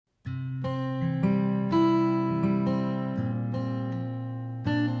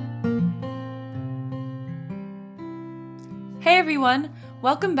Hey everyone!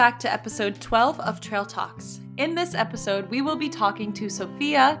 Welcome back to episode 12 of Trail Talks. In this episode, we will be talking to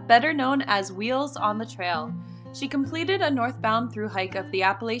Sophia, better known as Wheels on the Trail. She completed a northbound thru hike of the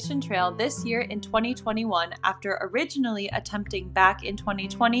Appalachian Trail this year in 2021 after originally attempting back in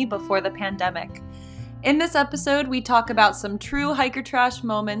 2020 before the pandemic. In this episode, we talk about some true hiker trash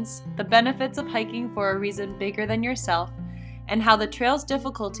moments, the benefits of hiking for a reason bigger than yourself, and how the trail's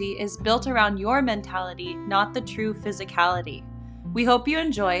difficulty is built around your mentality, not the true physicality. We hope you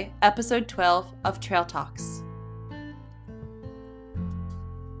enjoy episode 12 of Trail Talks.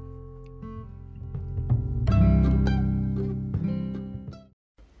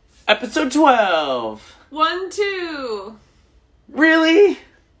 Episode 12! 1, 2. Really?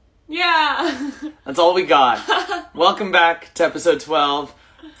 Yeah. That's all we got. Welcome back to episode 12.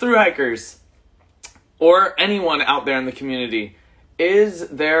 Thru hikers, or anyone out there in the community, is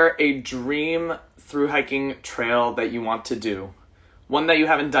there a dream thru hiking trail that you want to do? One that you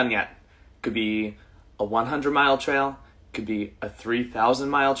haven't done yet. Could be a 100-mile trail. Could be a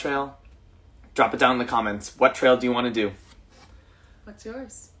 3,000-mile trail. Drop it down in the comments. What trail do you want to do? What's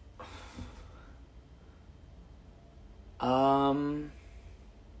yours? I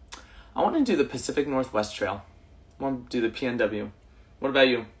want to do the Pacific Northwest Trail. I want to do the PNW. What about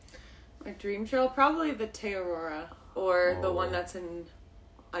you? My dream trail, probably the Te Aurora, or the one that's in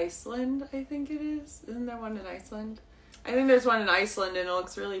Iceland, I think it is. Isn't there one in Iceland? I think there's one in Iceland, and it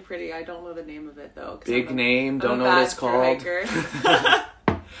looks really pretty. I don't know the name of it, though. Big name, don't know what what it's called.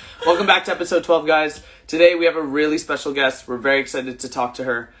 Welcome back to episode 12, guys. Today we have a really special guest. We're very excited to talk to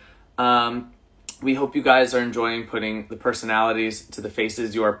her. We hope you guys are enjoying putting the personalities to the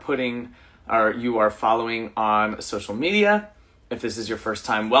faces you are putting, or you are following on social media. If this is your first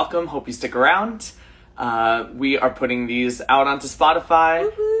time, welcome. Hope you stick around. We are putting these out onto Spotify.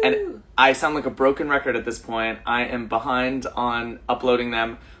 Woo-hoo. And I sound like a broken record at this point. I am behind on uploading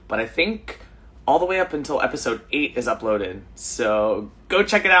them, but I think all the way up until episode 8 is uploaded. So go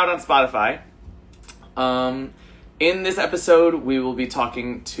check it out on Spotify. In this episode, we will be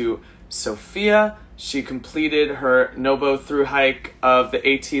talking to Sophia. She completed her Nobo thru hike of the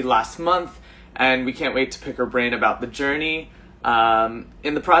AT last month, and we can't wait to pick her brain about the journey.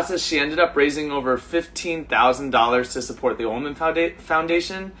 In the process, she ended up raising over $15,000 to support the Ullman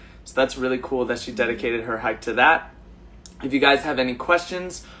Foundation. So that's really cool that she dedicated her hike to that. If you guys have any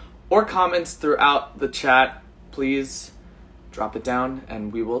questions or comments throughout the chat, please drop it down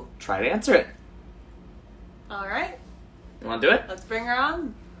and we will try to answer it. All right. You want to do it? Let's bring her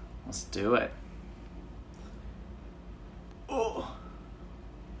on. Let's do it. Oh.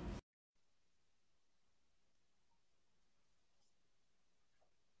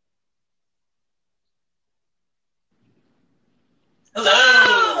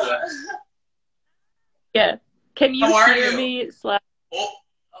 Hello. Yeah. Can you How are hear you? me? Oh.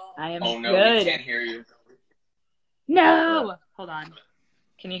 I am Oh no, good. we can't hear you. No. Hold on.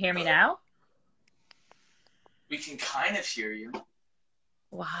 Can you hear me now? We can kind of hear you.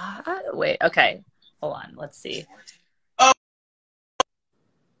 What? Wait. Okay. Hold on. Let's see. Oh.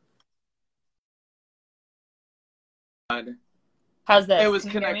 God. How's this? It was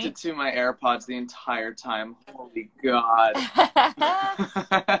Can you hear connected to my AirPods the entire time. Holy God.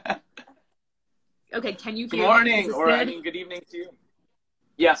 me? Okay. Can you Good hear me? morning, Is this or good? I mean, good evening to you.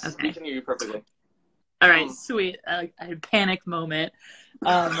 Yes, Okay. we can hear you perfectly. All right. Sweet. I had a panic moment.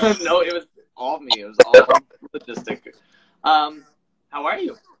 No, it was all me. It was all logistic. How are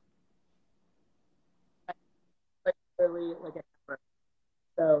you? Literally like an hour.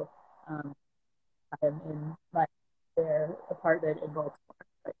 So, I am in my apartment in Baltimore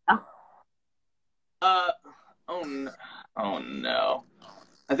right now. Oh no.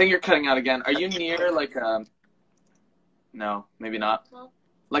 I think you're cutting out again. Are you near like no, maybe not.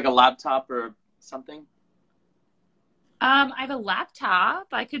 Like a laptop or something? I have a laptop.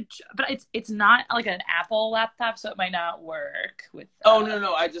 I could, but it's not like an Apple laptop, so it might not work with. Oh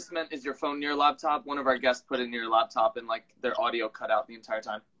no, I just meant, is your phone near your laptop? One of our guests put it near your laptop and like their audio cut out the entire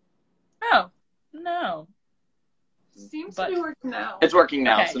time. Oh no. Seems But- to be working now. It's working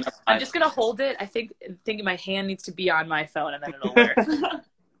now, Okay. so never I'm mind. just gonna hold it. I think my hand needs to be on my phone, and then it'll work.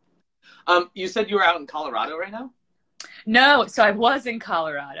 You said you were out in Colorado right now? No, so I was in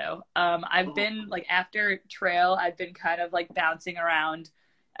Colorado. I've been like after trail, I've been kind of like bouncing around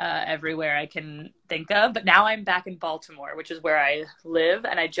everywhere I can think of. But now I'm back in Baltimore, which is where I live,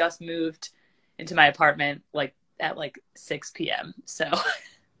 and I just moved into my apartment like at like 6 p.m. So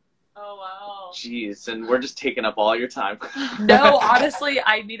Oh, wow. Jeez, and we're just taking up all your time. no, honestly,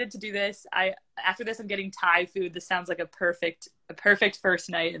 I needed to do this. After this, I'm getting Thai food. This sounds like a perfect first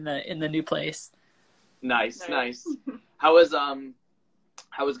night in the new place. Nice. How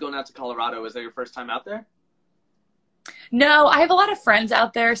was going out to Colorado? Was that your first time out there? No, I have a lot of friends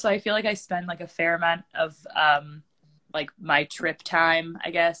out there, so I feel like I spend like a fair amount of like my trip time,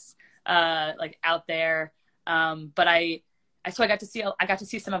 I guess, like out there. But I got to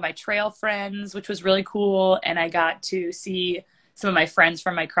see some of my trail friends, which was really cool, and I got to see some of my friends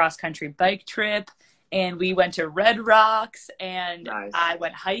from my cross country bike trip, and we went to Red Rocks, and Nice. I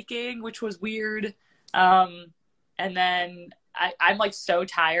went hiking, which was weird. And then I'm like so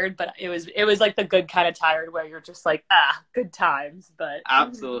tired, but it was like the good kind of tired where you're just like, good times. But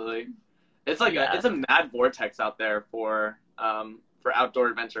Absolutely. It's like Yeah. it's a mad vortex out there for outdoor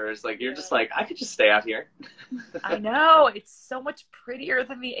adventurers. Like you're just like, I could just stay out here. I know it's so much prettier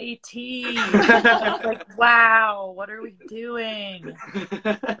than the AT. It's like, wow, what are we doing?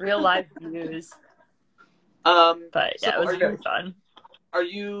 Real life views. But yeah, So it was are really you fun. are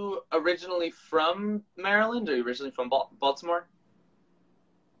you originally from Maryland? Are you originally from Baltimore?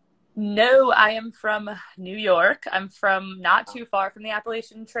 No, I am from New York. I'm from not too far from the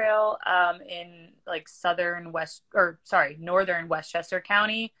Appalachian Trail, in like northern Westchester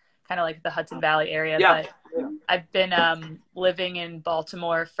County, kind of like the Hudson Valley area. Yeah. But I've been living in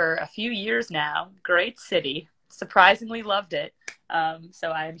Baltimore for a few years now. Great city. Surprisingly loved it.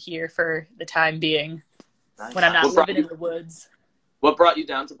 So I'm here for the time being Nice. when I'm not What brought living in the woods. What brought you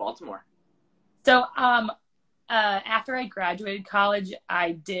down to Baltimore? So, after I graduated college,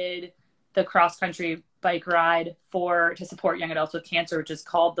 I did the cross country bike ride to support young adults with cancer, which is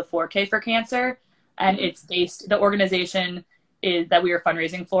called the 4K for Cancer. And it's the organization that we are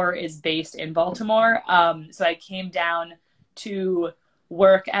fundraising for is based in Baltimore. So I came down to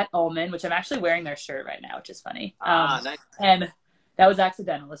work at Ullman, which I'm actually wearing their shirt right now, which is funny. Nice. And that was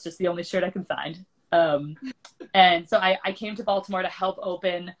accidental. It's just the only shirt I can find. And so I came to Baltimore to help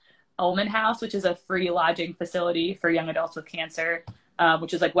open Ullman House, which is a free lodging facility for young adults with cancer,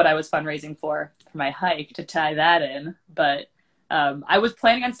 which is like what I was fundraising for my hike, to tie that in. But I was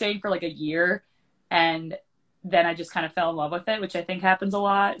planning on staying for like a year, and then I just kind of fell in love with it, which I think happens a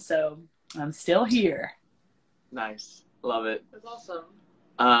lot. So I'm still here. Nice. Love it. That's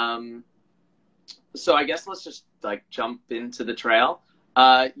awesome. So I guess let's just like jump into the trail.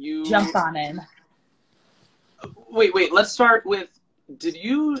 Jump on in. Wait. Let's start with, did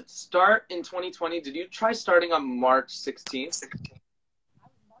you start in 2020? Did you try starting on March 16th?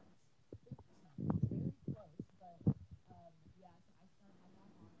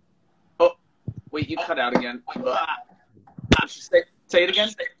 Oh, wait, you cut out again. Say it again.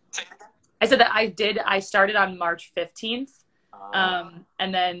 I said that I started on March 15th.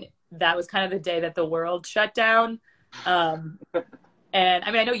 And then that was kind of the day that the world shut down. And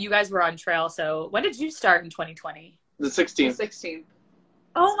I mean, I know you guys were on trail. So when did you start in 2020? The 16th. 16th.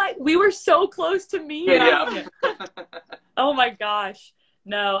 Oh my, we were so close to meeting. Yeah. Oh my gosh.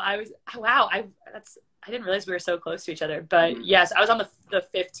 No, wow. I didn't realize we were so close to each other, but yes, I was on the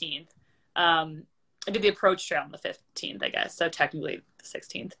 15th. I did the approach trail on the 15th, I guess. So technically the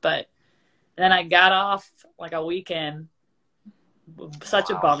 16th, but then I got off like a weekend. Such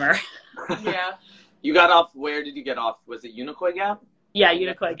a bummer. Yeah. You got off, where did you get off? Was it Unicoi Gap? Yeah,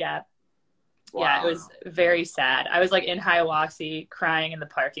 Unicoi Gap. Wow. Yeah, it was very sad. I was like in Hiawassee crying in the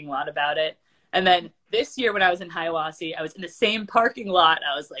parking lot about it. And then this year when I was in Hiawassee, I was in the same parking lot.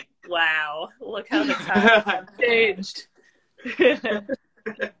 I was like, wow, look how the times have changed.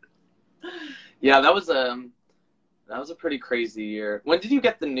 Yeah, that was a pretty crazy year. When did you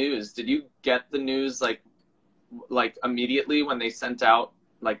get the news? Did you get the news like immediately when they sent out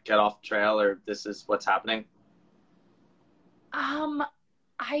like get off trail or this is what's happening?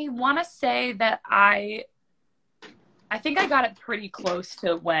 I want to say that I think I got it pretty close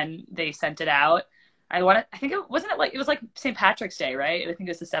to when they sent it out. I think it wasn't it was like St. Patrick's Day, right? I think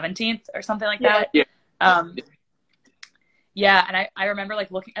it was the 17th or something like that. Yeah. Yeah, and I remember like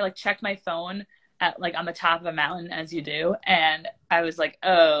I like checked my phone at like on the top of a mountain as you do, and I was like,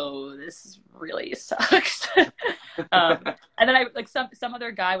 oh, this really sucks. And then I like some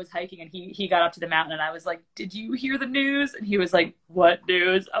other guy was hiking and he got up to the mountain and I was like, did you hear the news? And he was like, what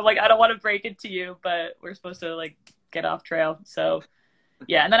news? I'm like, I don't want to break it to you, but we're supposed to like get off trail. So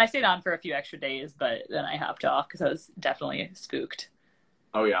yeah, and then I stayed on for a few extra days, but then I hopped off because I was definitely spooked.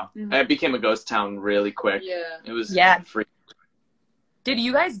 Oh yeah. Mm-hmm. It became a ghost town really quick. Yeah. It was free. Did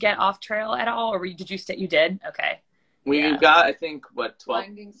you guys get off trail at all, or did you stay? You did? Okay. We got, I think, 12?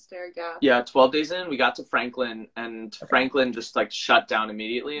 Winding Stair Gap. Yeah, 12 days in, we got to Franklin, and Franklin just like shut down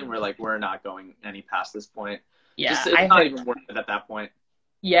immediately, and we're like, we're not going any past this point. Yeah, it's not even worth it at that point.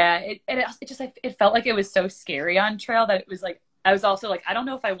 Yeah, it just it felt like it was so scary on trail that it was like I was also like, I don't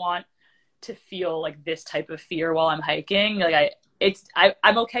know if I want to feel like this type of fear while I'm hiking. Like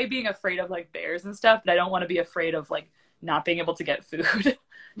I'm okay being afraid of like bears and stuff, but I don't want to be afraid of like not being able to get food.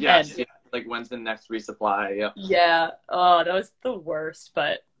 Yes, yeah. Like when's the next resupply? Yep. Yeah. Oh, that was the worst,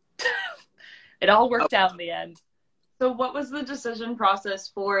 but it all worked out in the end. So what was the decision process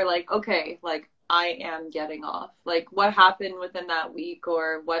for like, okay, like I am getting off? Like what happened within that week,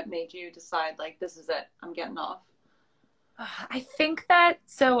 or what made you decide like this is it, I'm getting off? I think that,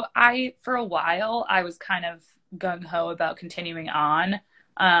 for a while, I was kind of gung-ho about continuing on.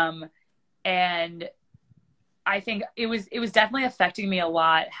 And I think it was definitely affecting me a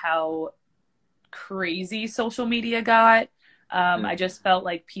lot how crazy social media got. I just felt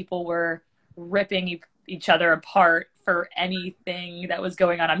like people were ripping each other apart for anything that was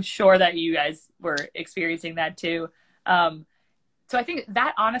going on. I'm sure that you guys were experiencing that too. So I think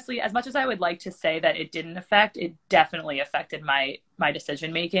that honestly, as much as I would like to say that it didn't affect, it definitely affected my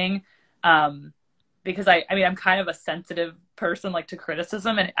decision making. Because I'm kind of a sensitive person, like to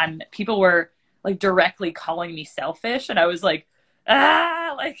criticism, and people were like directly calling me selfish, and I was like,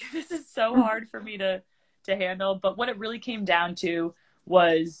 like this is so hard for me to handle. But what it really came down to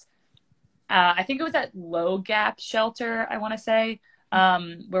was, I think it was at Low Gap Shelter, I want to say,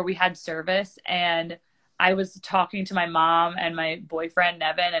 where we had service, and I was talking to my mom and my boyfriend,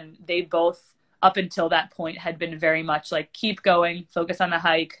 Nevin, and they both, up until that point, had been very much like, keep going, focus on the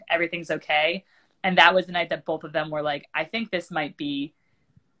hike, everything's okay. And that was the night that both of them were like, I think this might be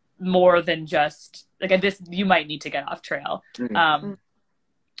more than just, like, this, you might need to get off trail. And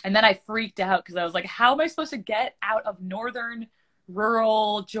then I freaked out because I was like, how am I supposed to get out of northern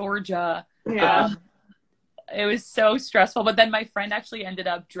rural Georgia? Yeah. It was so stressful. But then my friend actually ended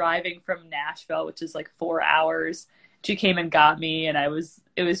up driving from Nashville, which is like 4 hours. She came and got me, and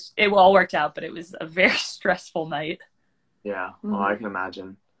it all worked out, but it was a very stressful night. Yeah. Well, I can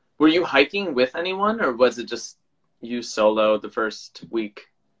imagine. Were you hiking with anyone, or was it just you solo the first week?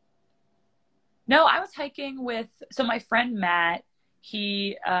 No, I was hiking with, so my friend Matt,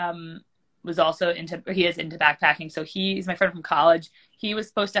 he was also into backpacking. So he's my friend from college. He was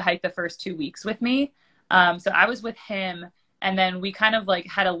supposed to hike the first 2 weeks with me. So I was with him, and then we kind of like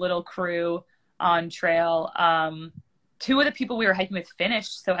had a little crew on trail. Two of the people we were hiking with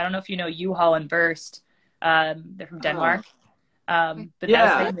finished. So I don't know if you know U-Haul and Burst. They're from Denmark. But yeah, that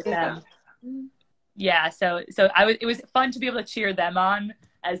was hiking with them. Yeah. So it was fun to be able to cheer them on,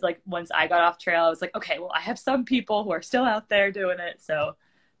 as like once I got off trail, I was like, okay, well, I have some people who are still out there doing it. So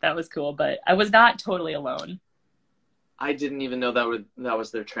that was cool, but I was not totally alone. I didn't even know that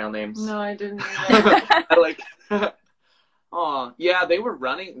was their trail names. No, I didn't. I like, oh yeah, they were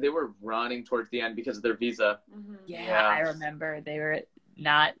running towards the end because of their visa. Yeah, I remember they were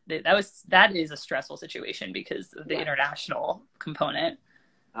not. That is a stressful situation because of the international component.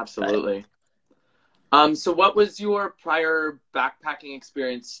 Absolutely. So what was your prior backpacking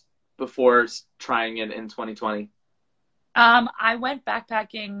experience before trying it in 2020? I went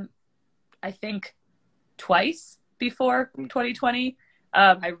backpacking, I think, twice before 2020.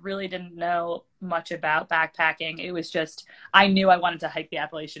 I really didn't know much about backpacking. It was just, I knew I wanted to hike the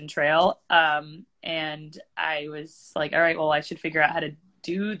Appalachian Trail. And I was like, all right, well, I should figure out how to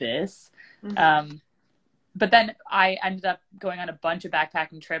do this. But then I ended up going on a bunch of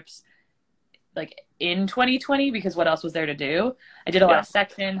backpacking trips like in 2020, because what else was there to do? I did a lot of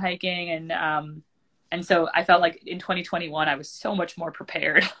section hiking, and so I felt like in 2021 I was so much more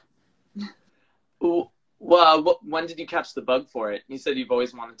prepared. Well, when did you catch the bug for it? You said you've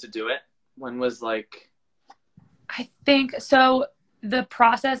always wanted to do it. When was like? I think so. The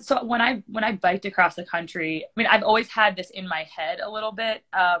process. So when I biked across the country, I mean, I've always had this in my head a little bit,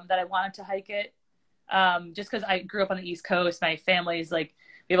 that I wanted to hike it. Just because I grew up on the East Coast, my family's like,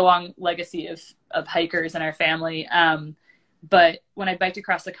 we have a long legacy of hikers in our family. But when I biked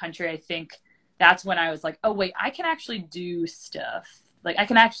across the country, I think that's when I was like, oh wait, I can actually do stuff. Like I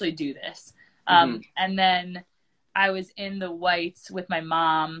can actually do this. And then I was in the Whites with my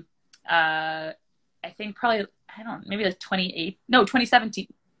mom, I think probably, I don't know, maybe like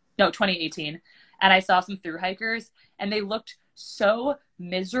 2018. And I saw some thru hikers, and they looked so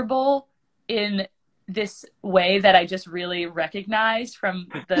miserable in this way that I just really recognized from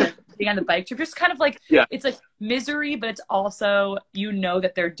the being on the bike trip. Just kind of like, it's like misery, but it's also, you know,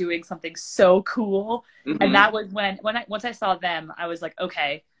 that they're doing something so cool. And that was once I saw them, I was like,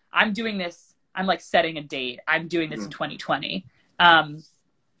 okay, I'm doing this. I'm like setting a date. I'm doing this in 2020. And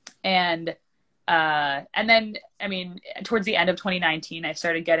then, I mean, towards the end of 2019, I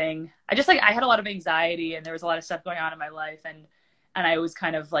started getting, I had a lot of anxiety, and there was a lot of stuff going on in my life. And I was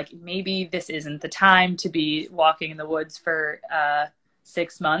kind of like, maybe this isn't the time to be walking in the woods for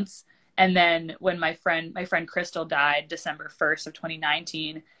 6 months. And then when my friend Crystal died December 1st of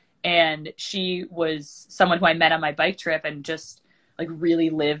 2019, and she was someone who I met on my bike trip and just like really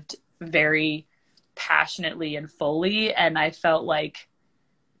lived very passionately and fully. And I felt like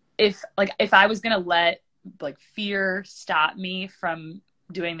if I was going to let like fear stop me from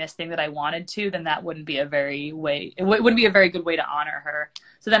doing this thing that I wanted to, then that wouldn't be a very good way to honor her.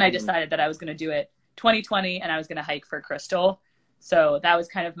 So then I decided that I was going to do it 2020 and I was going to hike for Crystal. So that was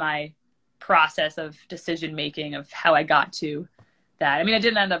kind of my process of decision making of how I got to that. I mean, it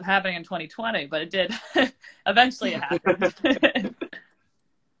didn't end up happening in 2020, but it did eventually it happened.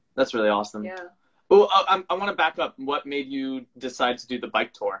 That's really awesome. Yeah. Oh, I want to back up. What made you decide to do the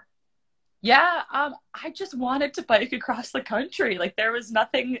bike tour? Yeah, I just wanted to bike across the country. Like there was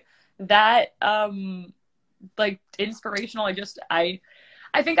nothing that like inspirational.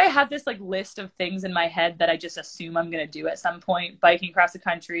 I think I have this like list of things in my head that I just assume I'm going to do at some point. Biking across the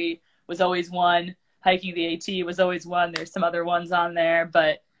country was always one. Hiking the AT was always one. There's some other ones on there,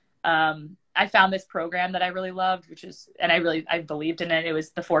 but I found this program that I really loved, I believed in it. It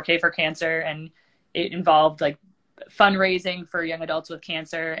was the 4K for Cancer, and it involved like fundraising for young adults with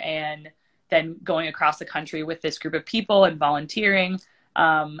cancer and then going across the country with this group of people and volunteering.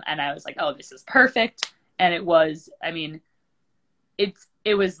 And I was like, oh, this is perfect. And it was, I mean,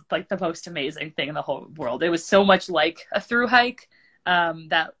 it was like the most amazing thing in the whole world. It was so much like a thru hike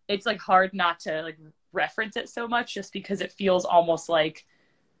that it's like hard not to like reference it so much, just because it feels almost like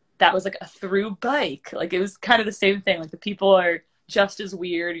that was like a through bike. Like it was kind of the same thing. Like the people are just as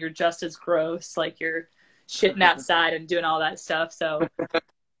weird. You're just as gross. Like you're shitting outside and doing all that stuff. So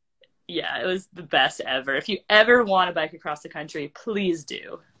yeah, it was the best ever. If you ever want to bike across the country, please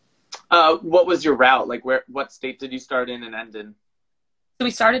do. What was your route? Like what state did you start in and end in? So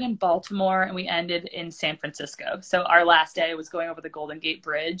we started in Baltimore and we ended in San Francisco. So our last day was going over the Golden Gate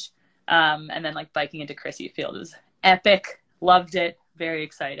Bridge, and then like biking into Crissy Field. It was epic. Loved it. Very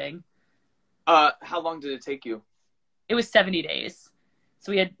exciting. How long did it take you? It was 70 days.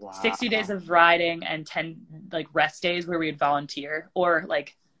 So we had 60 days of riding and 10 like rest days where we would volunteer, or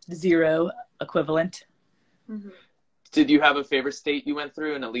like 0 equivalent. Mm-hmm. Did you have a favorite state you went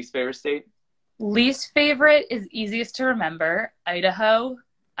through and a least favorite state? Least favorite is easiest to remember. Idaho.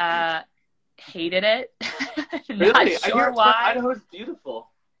 Hated it. Really? Not sure why. Idaho's beautiful.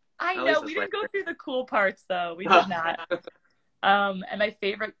 I know. We didn't go through the cool parts though. We did not. And my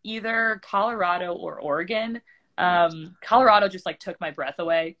favorite, either Colorado or Oregon. Colorado just like took my breath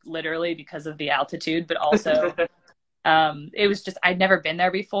away, literally, because of the altitude, but also it was just, I'd never been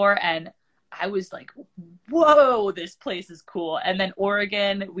there before, and I was like, whoa, this place is cool. And then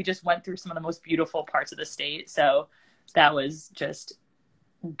Oregon, we just went through some of the most beautiful parts of the state. So that was just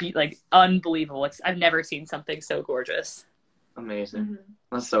like unbelievable. I've never seen something so gorgeous. Amazing. Mm-hmm.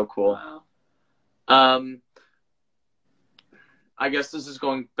 That's so cool. Wow. I guess this is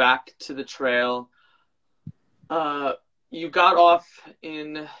going back to the trail. You got off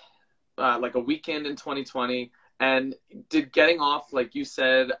in like a weekend in 2020. And did getting off, like you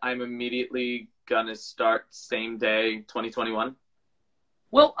said, I'm immediately going to start same day 2021?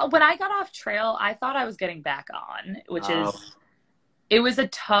 Well, when I got off trail, I thought I was getting back on, which it was a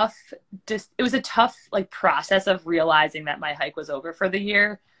tough like process of realizing that my hike was over for the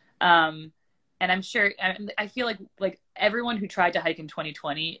year. And I'm sure, I feel like everyone who tried to hike in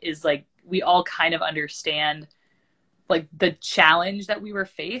 2020 is like, we all kind of understand like the challenge that we were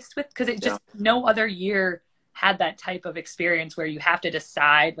faced with, because it just no other year had that type of experience where you have to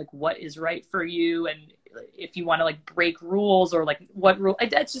decide like what is right for you, and if you want to like break rules or like what rule.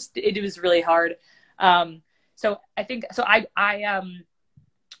 That's just, it was really hard. So I think, so I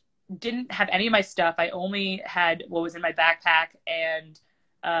didn't have any of my stuff. I only had what was in my backpack, and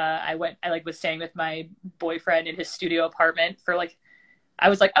I was staying with my boyfriend in his studio apartment for like, I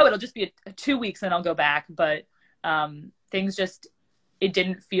was like, oh, it'll just be a 2 weeks and then I'll go back. But things just, it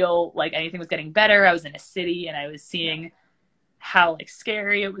didn't feel like anything was getting better. I was in a city and I was seeing how like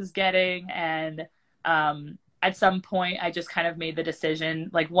scary it was getting. And at some point I just kind of made the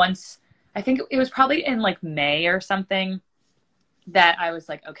decision, like once, I think it was probably in like May or something, that I was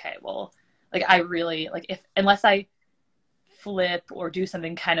like, okay, well, like I really like, unless I flip or do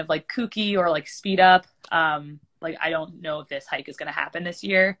something kind of like kooky or like speed up, like I don't know if this hike is going to happen this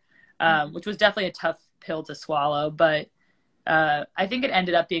year, which was definitely a tough pill to swallow, but I think it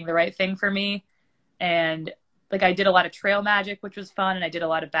ended up being the right thing for me. And like I did a lot of trail magic, which was fun, and I did a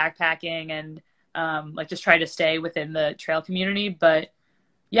lot of backpacking and like just trying to stay within the trail community. But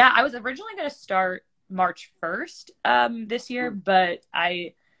yeah, I was originally going to start March 1st this year, but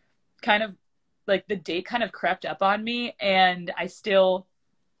I kind of like the date kind of crept up on me, and I still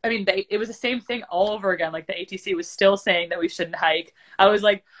I mean, it was the same thing all over again. Like the ATC was still saying that we shouldn't hike. I was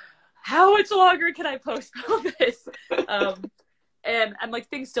like, how much longer can I postpone this? And like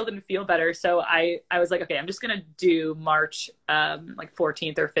things still didn't feel better. So I was like, okay, I'm just going to do March like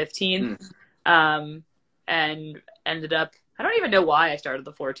 14th or 15th. And ended up, I don't even know why I started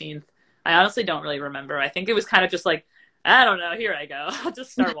the 14th. I honestly don't really remember. I think it was kind of just like, I don't know, here I go. I'll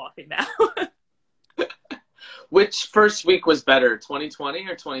just start walking now. Which first week was better, 2020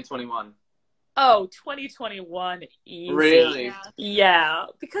 or 2021? Oh, 2021 easy. Really? Yeah,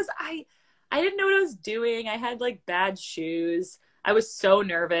 because I didn't know what I was doing. I had like bad shoes. I was so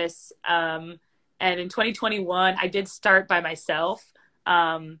nervous. And in 2021, I did start by myself.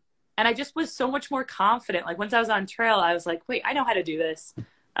 And I just was so much more confident. Like once I was on trail, I was like, wait, I know how to do this.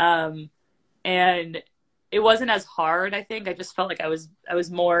 And it wasn't as hard, I think. I just felt like I was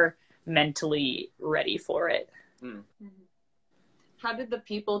more mentally ready for it. How did the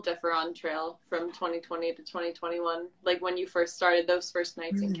people differ on trail from 2020 to 2021? Like when you first started those first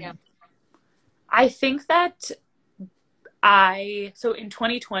nights in camp? I think that so in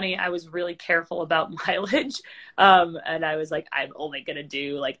 2020, I was really careful about mileage. And I was like, I'm only going to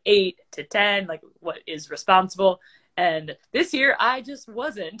do like 8 to 10, like what is responsible. And this year I just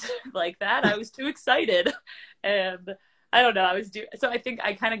wasn't like that. I was too excited. And I don't know. So I think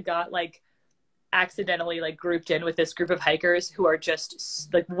I kind of got like accidentally like grouped in with this group of hikers who are just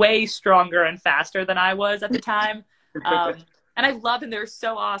like way stronger and faster than I was at the time. And I loved them. They were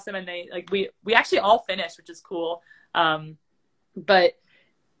so awesome. And they like, we actually all finished, which is cool. But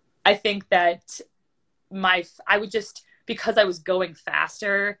I think that I would just, because I was going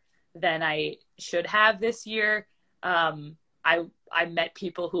faster than I should have this year, I met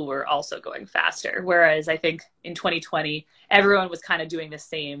people who were also going faster. Whereas I think in 2020, everyone was kind of doing the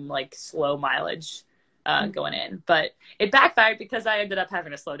same, like slow mileage, going in, but it backfired because I ended up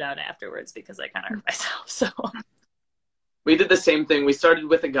having to slow down afterwards because I kind of hurt myself. So we did the same thing. We started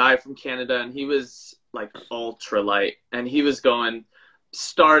with a guy from Canada and he was like ultra light and he was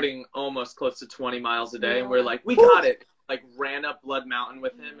starting almost close to 20 miles a day. And we're like, we got it. Like ran up Blood Mountain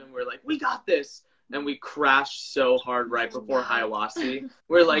with him and we're like, we got this. And we crashed so hard right before Hiawassee.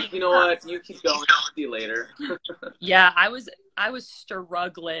 We're like, you know what? You keep going. See you later. Yeah, I was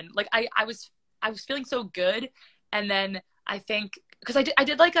struggling. Like I was feeling so good, and then I think because I did I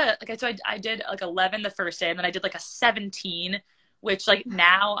did like 11 the first day, and then I did like a 17, which like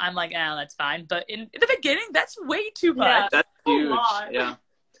now I'm like, oh, that's fine. But in the beginning, that's way too much. Yeah, that's huge. Yeah.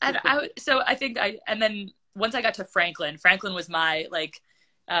 And and then once I got to Franklin was my like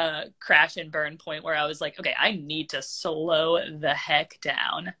crash and burn point where I was like, okay, I need to slow the heck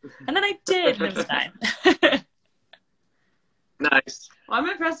down. And then I did, and it was fine. Nice. Well, I'm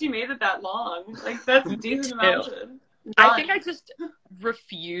impressed you made it that long. Like that's a decent mountain. I think I just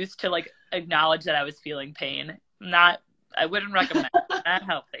refused to like acknowledge that I was feeling pain. I wouldn't recommend it. Not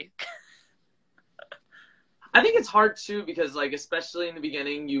healthy. I think it's hard too because like especially in the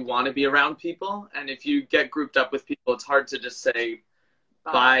beginning you want to be around people, and if you get grouped up with people it's hard to just say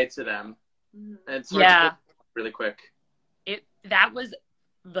bye to them. And it's hard to really quick. That was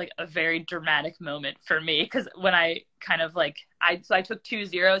like a very dramatic moment for me because when I kind of like I took 2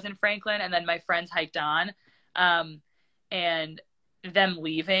 zeros in Franklin and then my friends hiked on, and them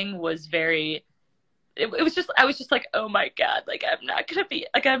leaving was very. It was just I was just like, oh my god, like I'm not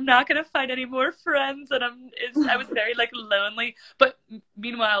gonna find any more friends, and I was very like lonely. But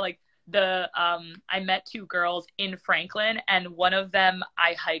meanwhile, like I met 2 girls in Franklin, and one of them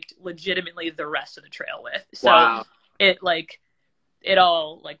I hiked legitimately the rest of the trail with. So it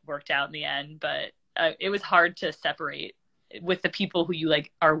all like worked out in the end, but it was hard to separate with the people who you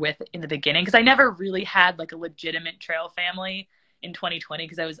like are with in the beginning because I never really had like a legitimate trail family in 2020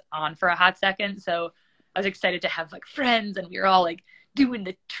 because I was on for a hot second. So I was excited to have like friends and we were all like doing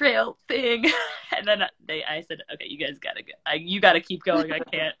the trail thing. And then I said, okay, you guys gotta go. You gotta keep going. I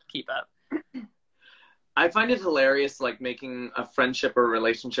can't keep up. I find it hilarious, like making a friendship or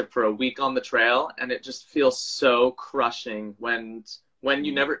relationship for a week on the trail. And it just feels so crushing when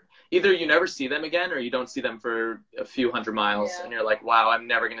you never see them again or you don't see them for a few hundred miles and you're like, wow, I'm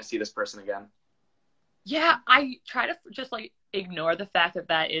never going to see this person again. Yeah. I try to just like ignore the fact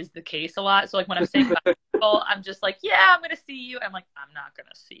that is the case a lot. So like when I'm saying about people, I'm just like, yeah, I'm going to see you. I'm like, I'm not going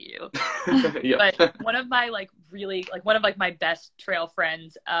to see you. But one of my like really like one of like my best trail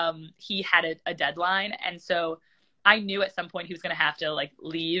friends, he had a deadline. And so I knew at some point he was going to have to like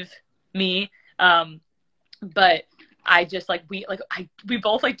leave me. But I just like, we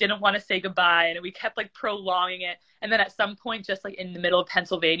both like didn't want to say goodbye and we kept like prolonging it. And then at some point, just like in the middle of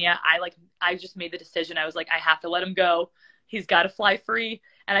Pennsylvania, I just made the decision. I was like, I have to let him go. he's got to fly free.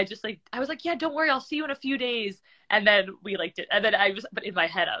 And I was like, yeah, don't worry, I'll see you in a few days. And then we like did, and then but in my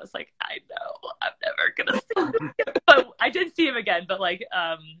head I was like, I know I'm never gonna see him again. But I did see him again. But like,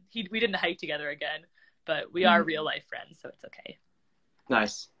 we didn't hike together again. But we are real life friends, so it's okay.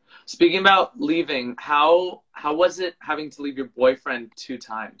 Nice. Speaking about leaving, how was it having to leave your boyfriend 2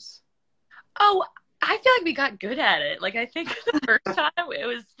 times? Oh, I feel like we got good at it. Like, I think the first time it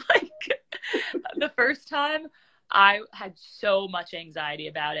was like the first time I had so much anxiety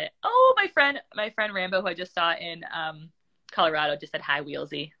about it. Oh, my friend Rambo, who I just saw in Colorado, just said hi,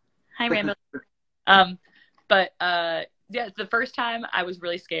 Wheelsy. Hi, Rambo. Yeah, the first time I was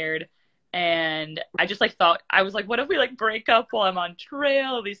really scared. And I just like thought, I was like, what if we like break up while I'm on trail?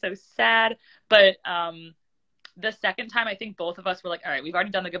 It'll be so sad. But the second time, I think both of us were like, all right, we've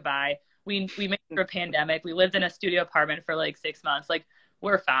already done the goodbye. We made it through a pandemic. We lived in a studio apartment for like 6 months. Like,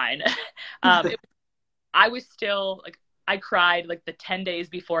 we're fine. I was still like, I cried like the 10 days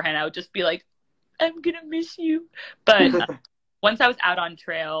beforehand. I would just be like, I'm gonna miss you. But once I was out on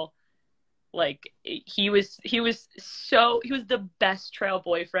trail, like he was the best trail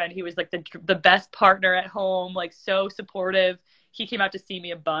boyfriend. He was like the best partner at home, like so supportive. He came out to see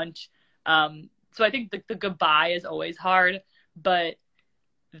me a bunch. So I think the goodbye is always hard, but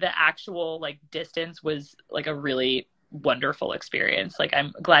the actual like distance was like a really wonderful experience. Like,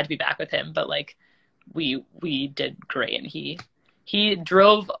 I'm glad to be back with him, but like we did great, and he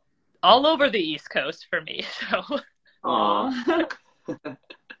drove all over the East Coast for me. So Aww.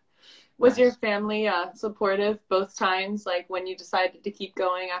 Was your family supportive both times, like when you decided to keep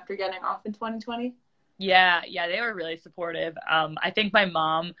going after getting off in 2020? Yeah, they were really supportive. I think my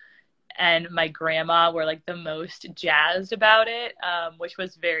mom and my grandma were like the most jazzed about it, which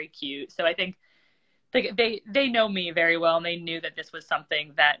was very cute. So I think they know me very well, and they knew that this was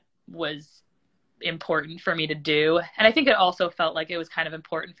something that was important for me to do. And I think it also felt like it was kind of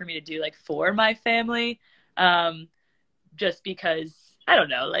important for me to do like for my family, just because I don't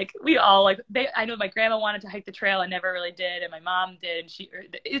know, like we all like I know my grandma wanted to hike the trail. I never really did. And my mom did. And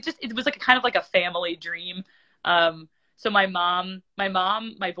it was like kind of like a family dream. So my mom,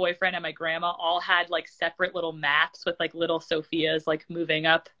 my boyfriend, and my grandma all had like separate little maps with like little Sophias like moving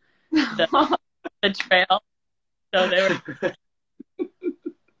up the trail. So they were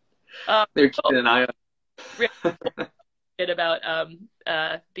they're keeping an eye on about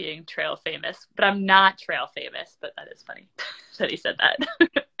being trail famous, but I'm not trail famous. But that is funny that he said that.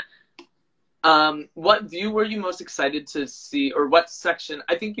 What view were you most excited to see, or what section?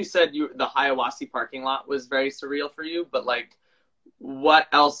 I think you said the Hiawassee parking lot was very surreal for you, but like, what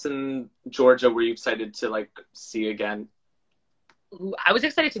else in Georgia were you excited to like see again? Ooh, I was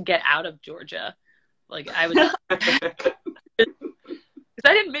excited to get out of Georgia. Like, I was because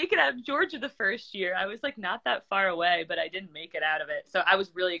I didn't make it out of Georgia the first year. I was like not that far away, but I didn't make it out of it. So I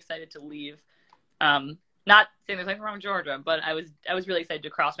was really excited to leave. Not saying there's anything wrong with Georgia, but I was really excited to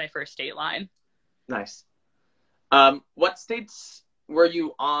cross my first state line. Nice. What states were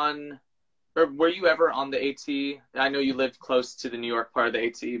you on, or were you ever on the AT? I know you lived close to the New York part of the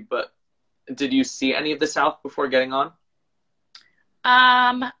AT, but did you see any of the South before getting on?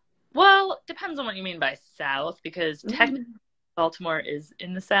 Well, depends on what you mean by South, because technically Baltimore is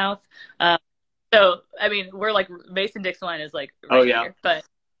in the South. So, I mean, we're like, Mason-Dixon line is like right here. But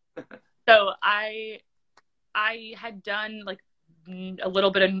so I had done like a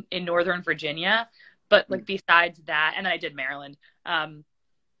little bit in Northern Virginia, but like besides that, and then I did Maryland.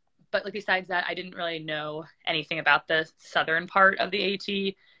 But like besides that, I didn't really know anything about the southern part of the AT.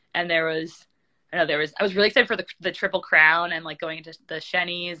 And I was really excited for the Triple Crown and like going into the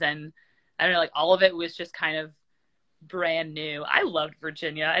Shenies, and I don't know, like all of it was just kind of brand new. I loved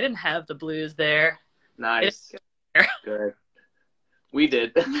Virginia. I didn't have the blues there. Nice. Good. We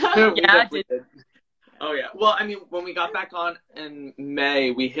did. We did. Oh yeah. Well, I mean, when we got back on in May,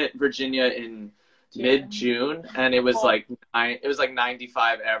 we hit Virginia in mid-June, and it was like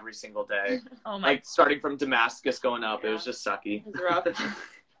 95 every single day. Oh my! Like starting from Damascus going up, it was just sucky. It was rough.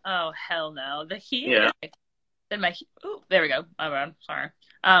 Oh hell no! The heat. Yeah. Then there we go. I'm sorry.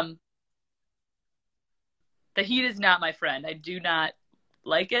 The heat is not my friend. I do not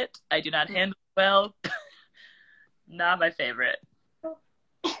like it. I do not handle it well. Not my favorite.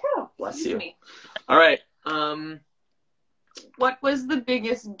 Bless you. All right. What was the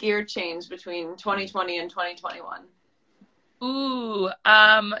biggest gear change between 2020 and 2021? Ooh,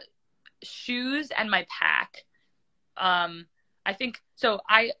 shoes and my pack. I think so.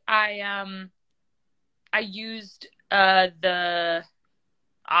 I used the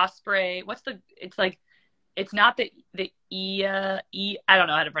Osprey. It's like it's not the I don't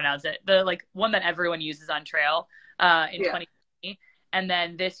know how to pronounce it. The like one that everyone uses on trail in 2020. And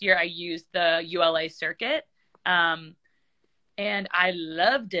then this year I used the ULA circuit. And I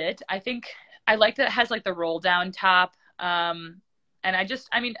loved it. I think I liked that it has like the roll down top. And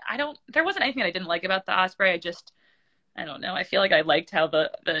there wasn't anything that I didn't like about the Osprey. I don't know. I feel like I liked how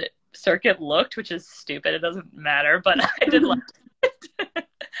the circuit looked, which is stupid. It doesn't matter, but I did like it.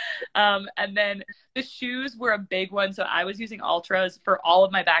 And then the shoes were a big one. So I was using Ultras for all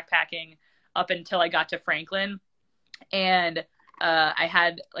of my backpacking up until I got to Franklin. And I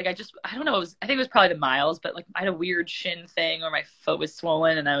had like, I don't know, I think it was probably the miles, but like I had a weird shin thing where my foot was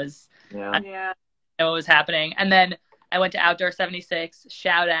swollen and I didn't know what was happening. And then I went to Outdoor 76,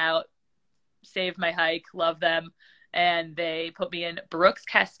 shout out, saved my hike, love them. And they put me in Brooks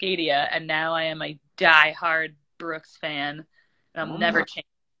Cascadia. And now I am a diehard Brooks fan. And I'll never change.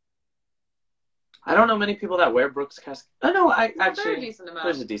 I don't know many people that wear Brooks Cascadia. Oh no,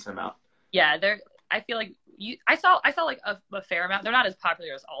 there's a decent amount. Yeah, I feel like I saw like a fair amount. They're not as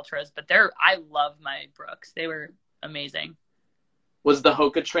popular as Ultras, but I love my Brooks. They were amazing. Was the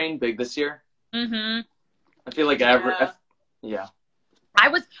Hoka train big this year? Mm-hmm. I feel like yeah.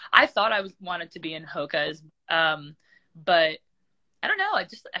 I thought I wanted to be in Hokas, but I don't know. I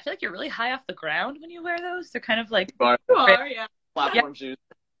feel like you're really high off the ground when you wear those. They're kind of like platform shoes. Is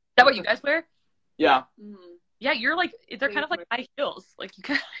that what you guys wear? Yeah. Mm-hmm. Yeah, they're kind of like high heels. Like you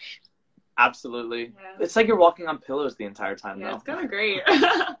can. Absolutely. Yeah. It's like you're walking on pillows the entire time, though. It's kind of great.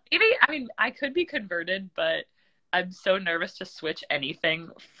 Maybe, I could be converted, but I'm so nervous to switch anything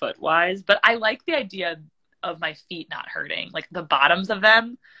foot-wise. But I like the idea of my feet not hurting. Like the bottoms of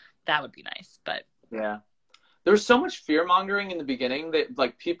them, that would be nice. But yeah. There was so much fear-mongering in the beginning that,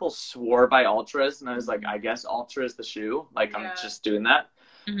 like, people swore by Ultras, and I was like, I guess Ultra is the shoe. Like, I'm just doing that.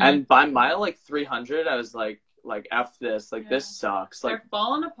 Mm-hmm. And by mile, like, 300, I was like, F this. Like, this sucks. Like, they're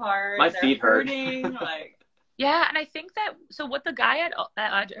falling apart. My feet hurt. Like, yeah, and I think that, so what the guy at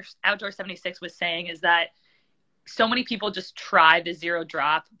Outdoor 76 was saying is that so many people just try the zero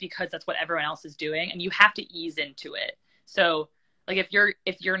drop because that's what everyone else is doing, and you have to ease into it. So, like,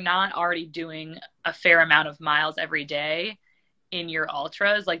 if you're not already doing a fair amount of miles every day in your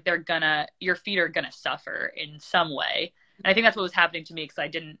Ultras, like, your feet are gonna suffer in some way. And I think that's what was happening to me because I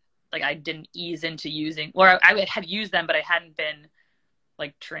didn't ease into using, or I had used them, but I hadn't been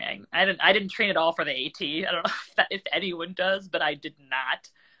like training. I didn't train at all for the AT. I don't know if anyone does, but I did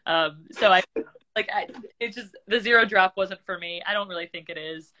not. So it's just the zero drop wasn't for me. I don't really think it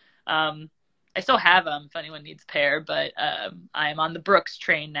is. I still have them if anyone needs a pair, but I am on the Brooks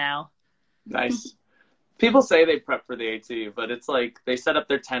train now. Nice. People say they prep for the AT, but it's like they set up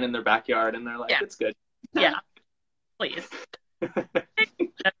their tent in their backyard and they're like, it's good. Yeah. Please.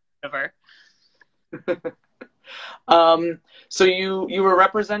 Whatever. So you were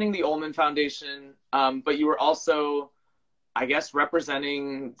representing the Ullman Foundation, but you were also, I guess,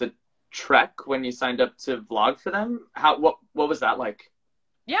 representing the Trek when you signed up to vlog for them. What was that like?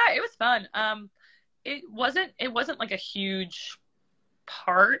 Yeah, it was fun. It wasn't like a huge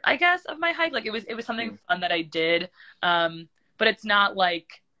part, I guess, of my hike. Like it was something fun that I did. But it's not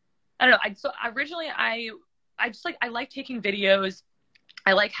like, I don't know. Originally I like taking videos.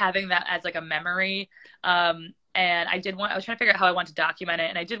 I like having that as like a memory. And I was trying to figure out how I wanted to document it,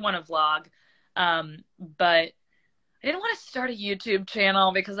 and I did want to vlog. But I didn't want to start a YouTube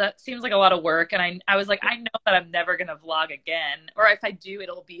channel because that seems like a lot of work. And I was like, I know that I'm never going to vlog again. Or if I do,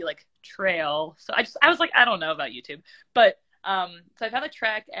 it'll be like trail. So I was like, I don't know about YouTube. But so I found the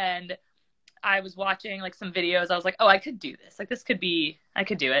Trek and I was watching like some videos. I was like, oh, I could do this. Like I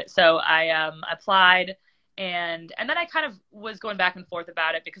could do it. So I applied. And then I kind of was going back and forth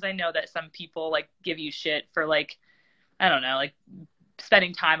about it because I know that some people like give you shit for like, I don't know, like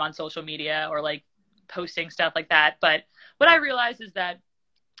spending time on social media or like posting stuff like that. But what I realized is that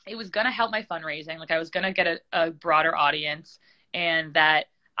it was going to help my fundraising. Like I was going to get a broader audience, and that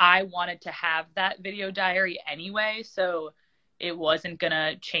I wanted to have that video diary anyway. So it wasn't going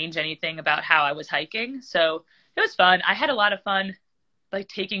to change anything about how I was hiking. So it was fun. I had a lot of fun like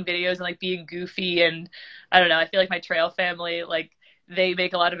taking videos and like being goofy, and I don't know, I feel like my trail family, like they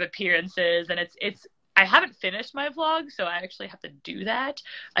make a lot of appearances, and it's I haven't finished my vlog, so I actually have to do that.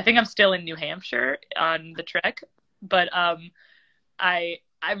 I think I'm still in New Hampshire on the Trek, but I'm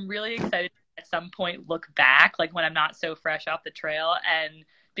really excited to at some point look back, like when I'm not so fresh off the trail, and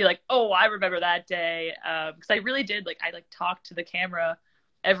be like, oh, I remember that day, because I really did, like I like talked to the camera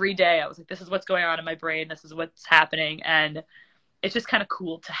every day. I was like, this is what's going on in my brain, this is what's happening, and it's just kind of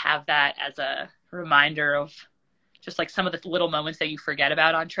cool to have that as a reminder of just like some of the little moments that you forget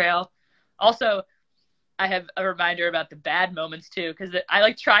about on trail. Also, I have a reminder about the bad moments too, because I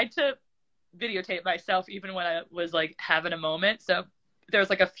like tried to videotape myself even when I was like having a moment. So there's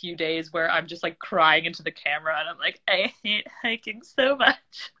like a few days where I'm just like crying into the camera and I'm like, I hate hiking so much.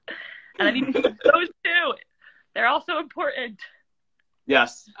 And I need to keep those too. They're also important.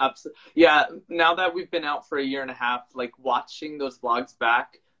 Yes, absolutely. Yeah, now that we've been out for a year and a half, like watching those vlogs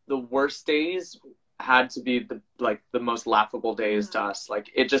back, the worst days had to be the most laughable days to us. Like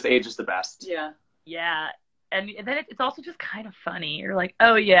it just ages the best. Yeah. Yeah. And then it's also just kind of funny. You're like,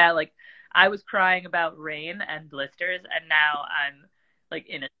 oh yeah, like I was crying about rain and blisters, and now I'm like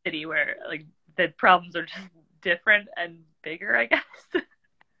in a city where like the problems are just different and bigger, I guess.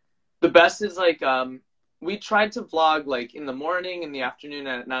 The best is like we tried to vlog like in the morning, in the afternoon,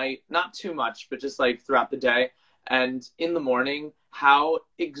 and at night. Not too much, but just like throughout the day. And in the morning, how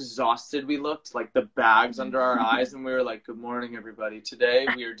exhausted we looked, like the bags under our eyes, and we were like, "Good morning, everybody. Today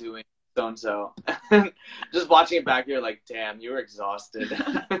we are doing so and so." Just watching it back, you're like, "Damn, you were exhausted."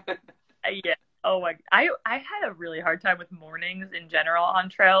 Yeah. Oh my! I had a really hard time with mornings in general on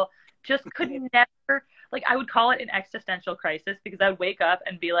trail. Just could never, like, I would call it an existential crisis because I would wake up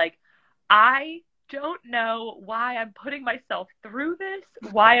and be like, I don't know why I'm putting myself through this.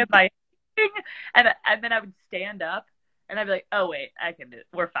 Why am I? And then I would stand up and I'd be like, oh wait, I can do it.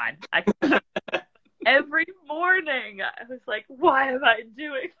 We're fine. I can do it. Every morning I was like, why am I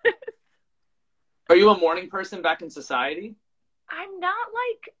doing this? Are you a morning person back in society? I'm not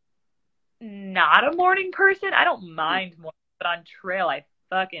a morning person. I don't mind morning, but on trail I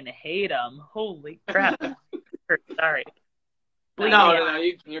fucking hate them. Holy crap. Sorry. No,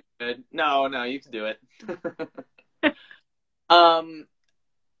 you're good. No, you can do it.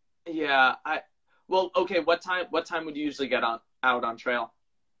 Yeah, okay, what time would you usually get out on trail?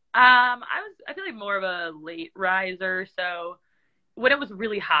 I feel like more of a late riser, so when it was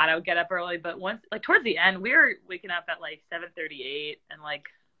really hot I would get up early, but once like towards the end we were waking up at like 7:38, and like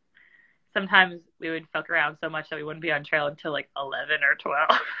sometimes we would fuck around so much that we wouldn't be on trail until like 11 or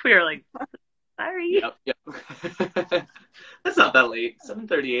 12. We were like, sorry. Yep. That's not that late.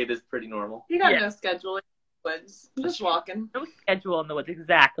 7:38 is pretty normal. You got no schedule in the woods. Just walking. No schedule in the woods,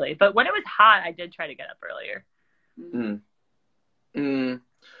 exactly. But when it was hot, I did try to get up earlier. When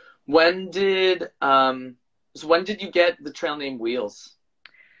did you get the trail name Wheels?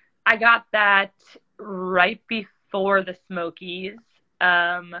 I got that right before the Smokies.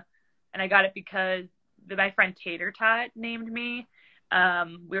 And I got it because my friend Tater Tot named me. I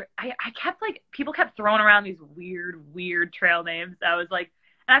kept like, people kept throwing around these weird trail names. I was like,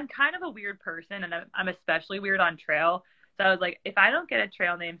 and I'm kind of a weird person, and I'm especially weird on trail. So I was like, if I don't get a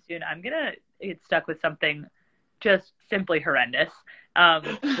trail name soon, I'm going to get stuck with something just simply horrendous.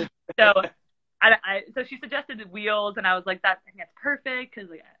 So she suggested Wheels, and I was like, I think that's perfect. Cause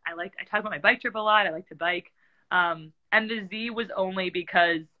like, I talk about my bike trip a lot. I like to bike. And the Z was only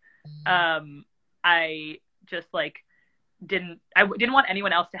because, I just like, didn't want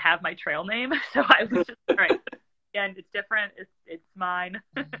anyone else to have my trail name, so I was just all right. And it's different. It's mine.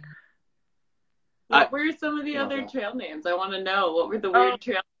 What were some of the other trail names? I want to know. What were the weird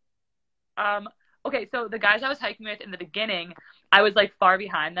trail? Okay, so the guys I was hiking with in the beginning, I was like far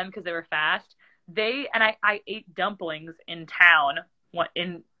behind them because they were fast. I ate dumplings in town,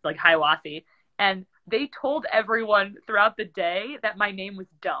 in like Hiawassee, and they told everyone throughout the day that my name was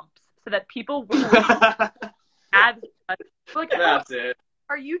Dumps, so that people were like, that's it.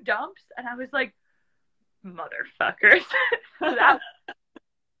 Are you Dumps? And I was like, motherfuckers.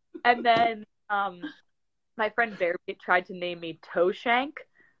 And then my friend Bearbeat tried to name me Toe Shank.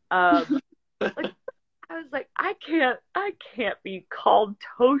 I was like, I can't be called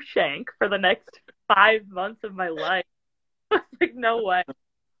Toe Shank for the next 5 months of my life. I was like, no way.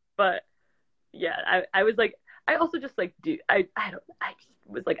 But yeah, I was like, I also just like I just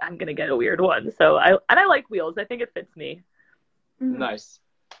was like, I'm gonna get a weird one. So I like Wheels. I think it fits me. Nice.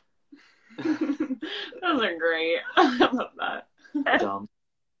 Those are great. I love that. Dumb.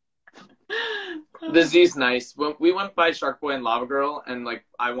 The Z's nice. When we went by Shark Boy and Lava Girl, and like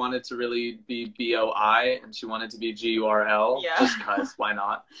I wanted to really be BOI, and she wanted to be GURL. Yeah. Just cause, why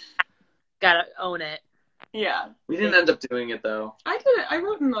not? Gotta own it. Yeah. We didn't end up doing it though. I did it. I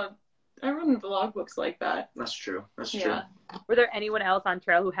wrote in the logbooks like that. That's true. Yeah. Were there anyone else on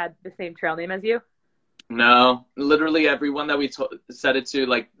trail who had the same trail name as you? No, literally everyone that we said it to,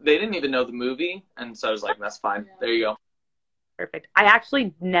 like, they didn't even know the movie, and so I was like, that's fine. Yeah. There you go. Perfect. I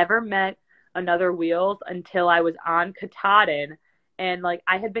actually never met another Wheels until I was on Katahdin, and like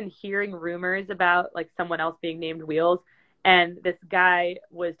I had been hearing rumors about like someone else being named Wheels, and this guy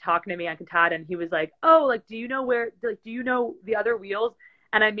was talking to me on Katahdin. He was like, "Oh, like do you know the other Wheels?"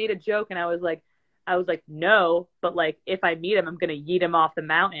 And I made a joke, and I was like, I was like, no, but like if I meet him, I'm gonna yeet him off the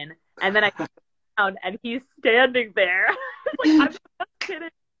mountain. And then I come down and he's standing there. Like, I'm just kidding.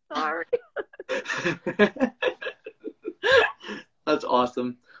 Sorry. That's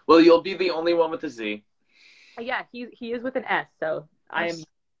awesome. Well, you'll be the only one with a Z. Yeah, he is with an S, so Nice.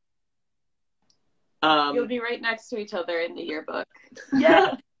 You'll be right next to each other in the yearbook.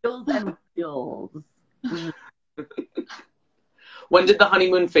 Yeah, wheels and wheels. When did the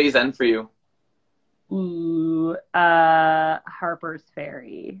honeymoon phase end for you? Ooh, Harper's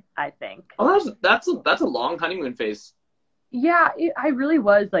Ferry, I think. Oh, that's a long honeymoon phase. Yeah, I really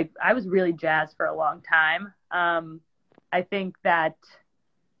was like, I was really jazzed for a long time. I think that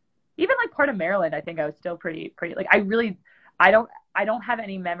even like part of Maryland, I think I was still pretty like, I don't have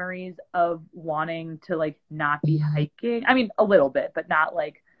any memories of wanting to like not be hiking. I mean, a little bit, but not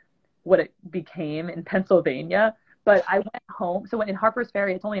like what it became in Pennsylvania. But I went home. So when in Harper's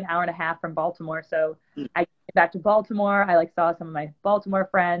Ferry, it's only an hour and a half from Baltimore. So I came back to Baltimore. I like saw some of my Baltimore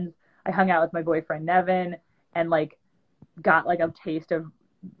friends. I hung out with my boyfriend Nevin and like got like a taste of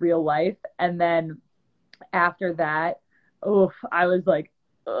real life. And then after that, I was like,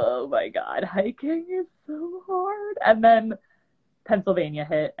 oh my God, hiking is so hard. And then Pennsylvania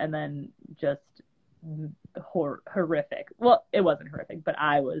hit, and then just horrific. Well, it wasn't horrific, but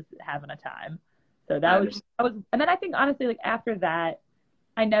I was having a time. So that was, and then I think honestly, like after that,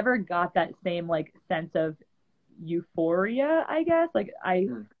 I never got that same like sense of euphoria, I guess. Like I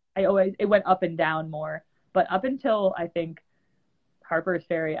always, it went up and down more, but up until I think Harper's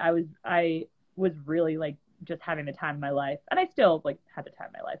Ferry, I was really like just having the time of my life, and I still like had the time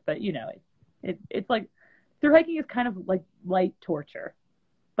of my life, but you know, it's like through hiking is kind of like light torture,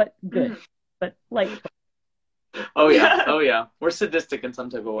 but good, but light torture. Oh yeah. Oh yeah. We're sadistic in some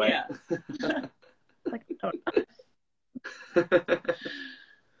type of way. Yeah. Like,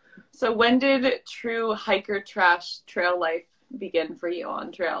 So when did true hiker trash trail life begin for you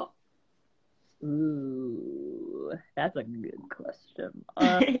on trail? Ooh, that's a good question.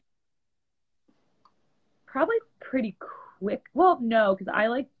 Probably pretty quick. Well, no, because I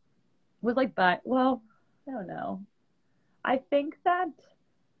like was like well, I don't know. I think that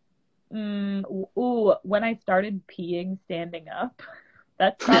when I started peeing standing up,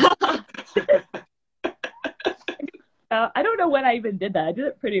 that's probably I don't know when I even did that. I did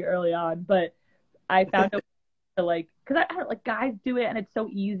it pretty early on, but I found a way to like, because I don't like guys do it and it's so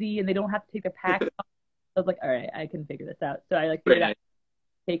easy and they don't have to take their packs off. I was like, all right, I can figure this out. So I like figured out,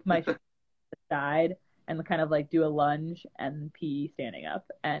 take my to the side and kind of like do a lunge and pee standing up,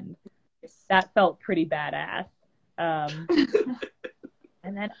 and that felt pretty badass. And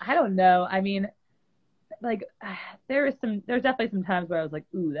then I don't know. I mean, like there's definitely some times where I was like,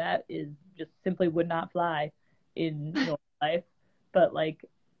 ooh, that is just simply would not fly in normal life. But like,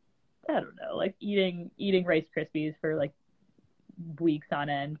 I don't know, like eating Rice Krispies for like weeks on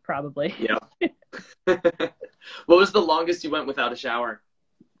end, probably. Yeah. What was the longest you went without a shower?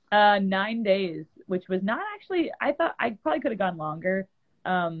 9 days, which was not actually, I thought I probably could have gone longer.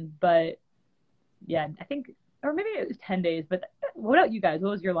 But yeah, I think, or maybe it was 10 days, but what about you guys?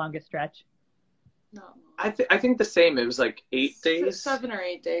 What was your longest stretch? Not I think the same. It was like 8 days. 7 or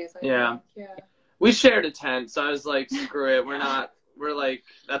 8 days. I think. Yeah. We shared a tent, so I was like, screw it. We're like,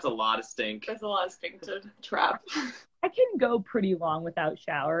 that's a lot of stink. There's a lot of stink to trap. I can go pretty long without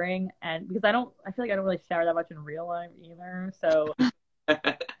showering, and because I feel like I don't really shower that much in real life either. So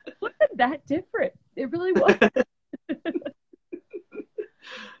it wasn't that different. It really was.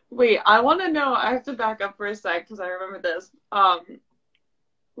 Wait, I want to know. I have to back up for a sec because I remember this.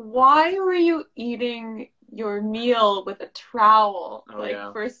 Why were you eating your meal with a trowel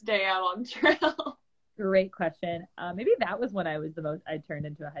first day out on trail? Great question. Maybe that was when I turned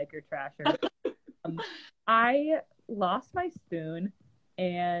into a hiker trasher. I lost my spoon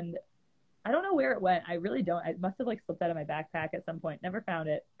and I don't know where it went. I really don't. I must have like slipped out of my backpack at some point. Never found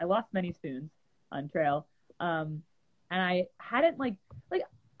it. I lost many spoons on trail. And I hadn't like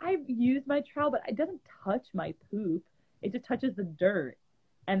I've used my trowel, but it doesn't touch my poop. It just touches the dirt.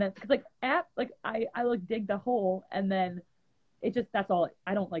 And then, cause like I like dig the hole and then it just, that's all.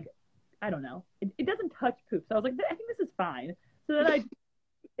 I don't know. It doesn't touch poop. So I was like, I think this is fine. So then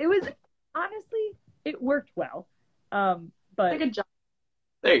it was, honestly, it worked well. But like a job.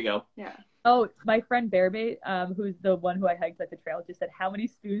 There you go. Yeah. Oh, my friend Bearbait, who's the one who I hiked like the trail, just said, how many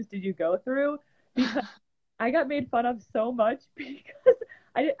spoons did you go through? Because I got made fun of so much because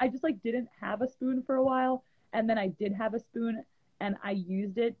I just like didn't have a spoon for a while. And then I did have a spoon and I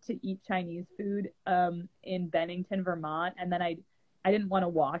used it to eat Chinese food in Bennington, Vermont. And then I didn't want to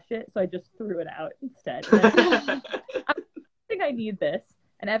wash it, so I just threw it out instead. I think I need this.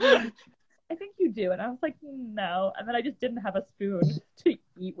 And I think you do. And I was like, no. And then I just didn't have a spoon to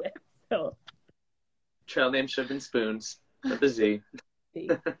eat with. So Trail name should have been Spoons with a Z.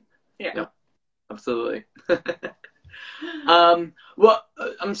 Yeah. Yep, absolutely. Well,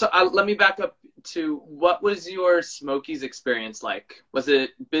 I'm sorry. Let me back up to what was your Smokies experience like? Was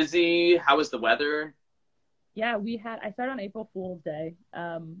it busy? How was the weather? yeah, I started on April Fool's Day,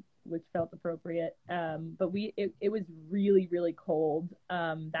 which felt appropriate. But it was really, really cold.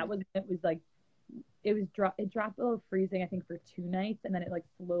 It dropped below freezing, I think, for 2 nights, and then it like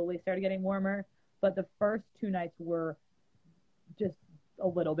slowly started getting warmer. But the first 2 nights were just a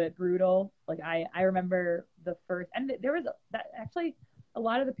little bit brutal. Like I remember the first, and there was that actually a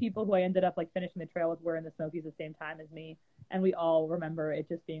lot of the people who I ended up like finishing the trail with were in the Smokies the same time as me, and we all remember it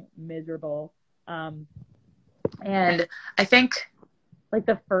just being miserable. And I think like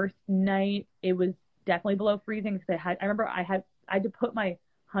the first night it was definitely below freezing because I remember I had to put my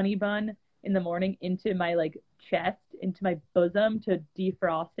honey bun in the morning into my like chest, into my bosom to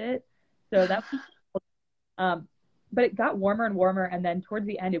defrost it. So that was, but it got warmer and warmer, and then towards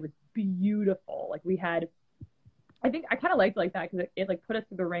the end it was beautiful. Like I think I kind of liked like that because it like put us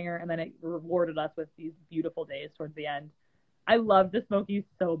through the ringer, and then it rewarded us with these beautiful days towards the end. I loved the Smokies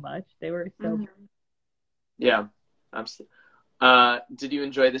so much. They were so Yeah, absolutely. Did you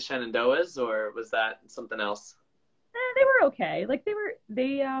enjoy the Shenandoahs, or was that something else? They were okay. Like I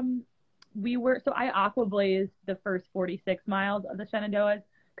aqua blazed the first 46 miles of the Shenandoahs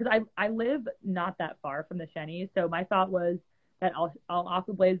because I live not that far from the Shennies. So my thought was that I'll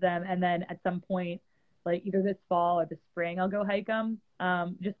aqua blaze them, and then at some point, like either this fall or the spring, I'll go hike them.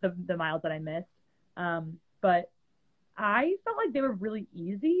 Just the miles that I missed. But I felt like they were really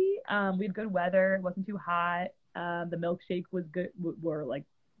easy. We had good weather. It wasn't too hot. The milkshake was good. Were like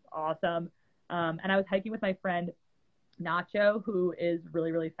awesome. And I was hiking with my friend Nacho, who is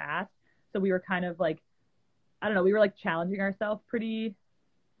really, really fast. So we were kind of like, I don't know, we were like challenging ourselves pretty,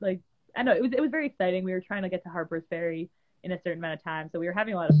 like, I don't know, it was very exciting. We were trying to get to Harper's Ferry in a certain amount of time. So we were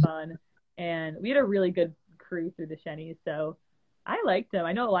having a lot of fun, and we had a really good crew through the Shennies. So I liked them.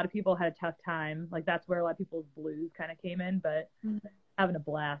 I know a lot of people had a tough time. Like that's where a lot of people's blues kind of came in, but having a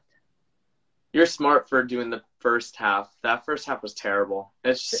blast. You're smart for doing the first half. That first half was terrible.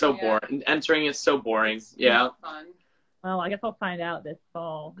 It's so boring. Entering is so boring. It's not fun. Well, I guess I'll find out this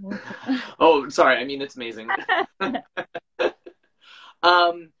fall. Oh, sorry. I mean, it's amazing.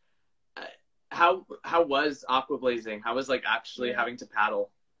 How was aqua blazing? How was like actually having to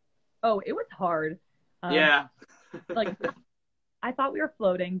paddle? Oh, it was hard. Yeah. Like I thought we were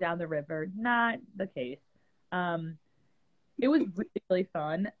floating down the river. Not the case. It was really, really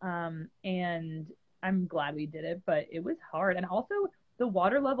fun. And I'm glad we did it, but it was hard. And also the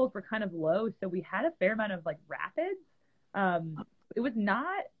water levels were kind of low, so we had a fair amount of like rapids. It was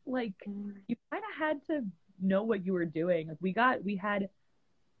not like you kind of had to know what you were doing. Like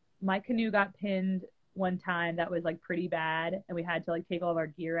my canoe got pinned one time that was like pretty bad, and we had to like take all of our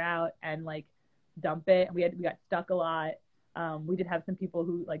gear out and like dump it. And we got stuck a lot. We did have some people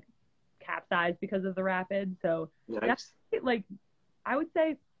who like capsized because of the rapids. So that's like, I would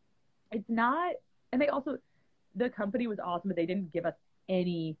say it's not, and the company was awesome, but they didn't give us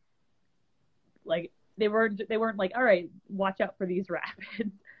any, like, they weren't like, all right, watch out for these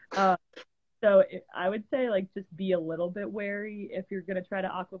rapids. So I would say like, just be a little bit wary if you're going to try to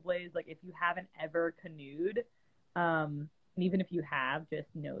aqua blaze. Like if you haven't ever canoed, and even if you have, just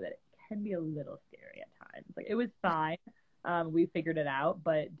know that it can be a little scary at times. Like it was fine. We figured it out,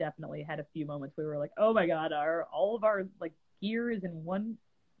 but definitely had a few moments where we were like, oh my God, all of our like gear is in one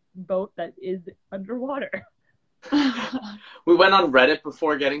boat that is underwater. We went on Reddit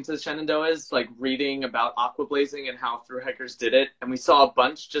before getting to the Shenandoahs, like reading about aqua blazing and how thru hikers did it. And we saw a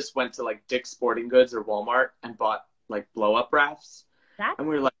bunch just went to like Dick's Sporting Goods or Walmart and bought like blow up rafts. And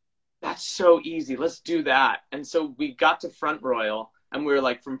we were like, that's so easy. Let's do that. And so we got to Front Royal, and we were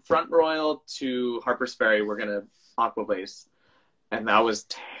like, from Front Royal to Harper's Ferry, we're going to aqua blaze. And that was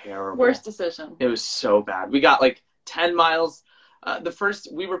terrible. Worst decision. It was so bad. We got like 10 miles.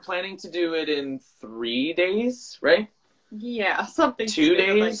 We were planning to do it in 3 days, right? Yeah, something 2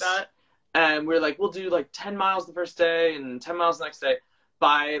 days like that. And we were like, we'll do like 10 miles the first day and 10 miles the next day.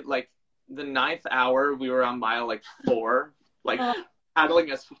 By like the 9th hour, we were on mile like 4, like paddling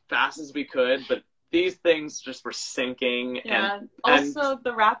as fast as we could. But these things just were sinking. Yeah. And also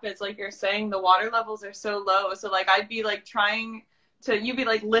the rapids, like you're saying, the water levels are so low. So like I'd be like you'd be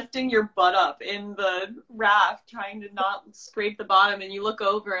like lifting your butt up in the raft, trying to not scrape the bottom, and you look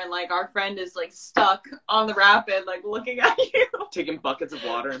over and like our friend is like stuck on the rapid, like looking at you. Taking buckets of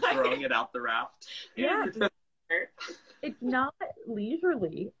water and throwing it out the raft. Yeah. It's not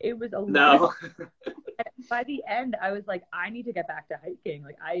leisurely. It was a lot. No. By the end, I was like, I need to get back to hiking.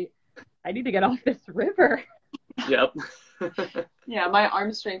 Like, I need to get off this river. Yep. Yeah, my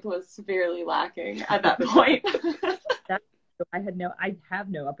arm strength was severely lacking at that point. I have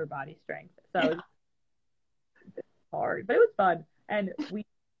no upper body strength, so it was hard, but it was fun. And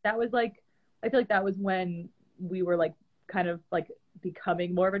that was like, I feel like that was when we were like kind of like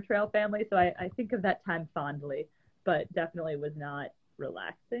becoming more of a trail family. So I think of that time fondly, but definitely was not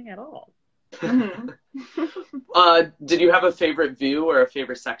relaxing at all. Mhm. Did you have a favorite view or a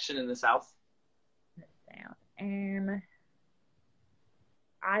favorite section in the South?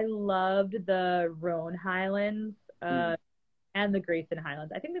 I loved the Roan Highlands and the Grayson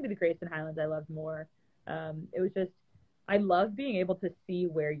Highlands. I think maybe the Grayson Highlands I loved more. It was just, I love being able to see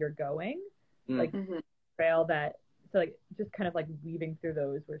where you're going, like trail that, so like just kind of like weaving through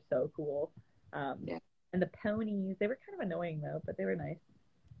those were so cool. Yeah. And the ponies, they were kind of annoying though, but they were nice.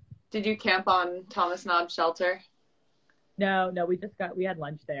 Did you camp on Thomas Knob Shelter? No, we had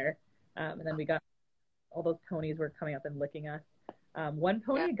lunch there. And then we got, all those ponies were coming up and licking us. One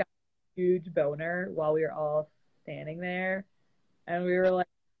pony got a huge boner while we were all standing there. And we were like,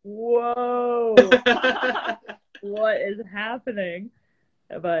 whoa, what is happening?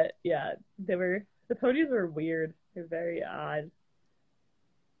 But yeah, the ponies were weird. They're very odd.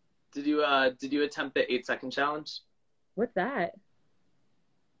 Did you attempt the 8-second challenge? What's that?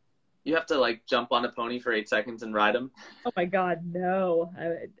 You have to like jump on a pony for 8 seconds and ride him. Oh my God, no.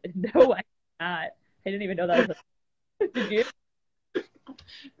 No, I did not. I didn't even know that was did you?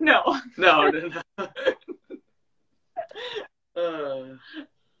 No. No.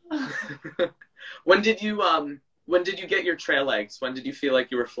 When did you get your trail legs? When did you feel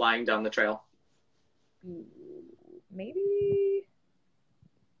like you were flying down the trail? Maybe,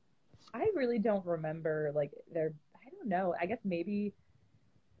 I really don't remember, like, I don't know. I guess maybe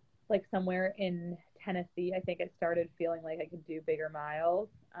like somewhere in Tennessee, I think it started feeling like I could do bigger miles.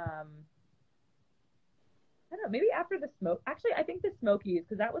 I don't know, maybe after the smoke. Actually, I think the Smokies,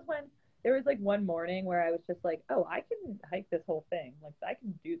 because that was when there was like one morning where I was just like, oh, I can hike this whole thing. Like, I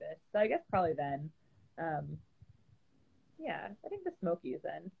can do this. So I guess probably then. Yeah, I think the Smokies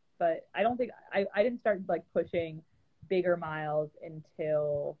then. But I don't think, I didn't start like pushing bigger miles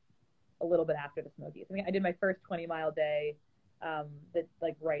until a little bit after the Smokies. I mean, I did my first 20-mile day that's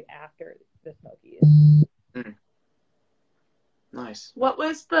like right after the Smokies. Nice. What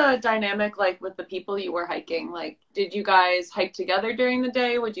was the dynamic like with the people you were hiking? Like, did you guys hike together during the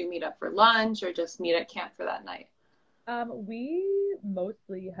day? Would you meet up for lunch or just meet at camp for that night? We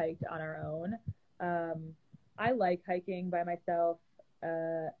mostly hiked on our own. I like hiking by myself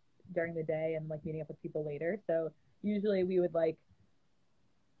during the day and like meeting up with people later. So usually we would like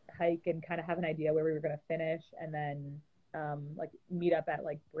hike and kind of have an idea where we were going to finish and then like meet up at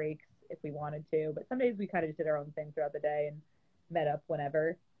like breaks if we wanted to. But some days we kind of just did our own thing throughout the day and met up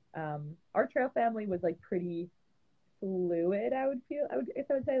whenever. Our trail family was like pretty fluid, I would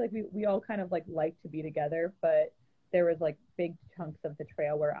say. Like we all kind of like liked to be together, but there was like big chunks of the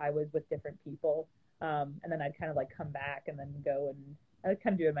trail where I was with different people. And then I'd kind of like come back and then go, and I was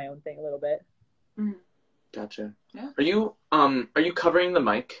kind of doing my own thing a little bit. Gotcha. Yeah. Are you covering the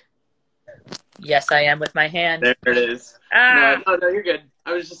mic? Yes, I am with my hand. There it is. Ah! No, you're good.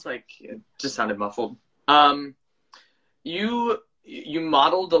 I was just like, it just sounded muffled. You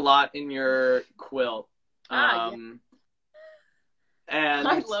modeled a lot in your quilt. Yeah. And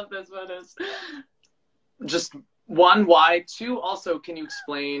I love those photos. Just one, why? Two, also, can you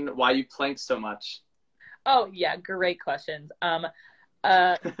explain why you plank so much? Oh yeah, great questions.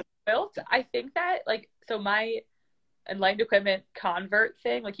 Quilt, I think that like, so my Enlightened Equipment Convert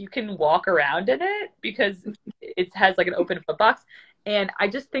thing, like you can walk around in it because it has like an open foot box, and I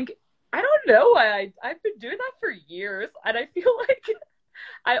just think, I don't know, I've been doing that for years, and I feel like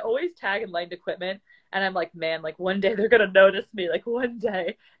I always tag Enlightened Equipment, and I'm like, man, like one day they're gonna notice me, like one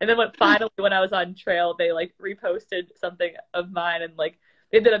day. And then finally when I was on trail, they like reposted something of mine, and like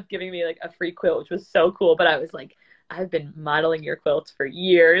they ended up giving me like a free quilt, which was so cool. But I was like, I've been modeling your quilts for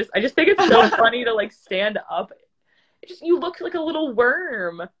years. I just think it's so funny to like stand up. You look like a little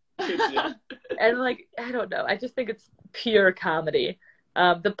worm. And like, I don't know. I just think it's pure comedy.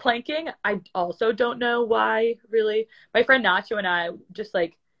 The planking, I also don't know why, really. My friend Nacho and I just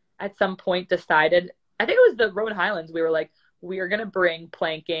like at some point decided, I think it was the Roan Highlands, we were like, we are going to bring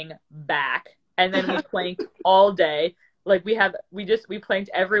planking back. And then we planked all day. Like we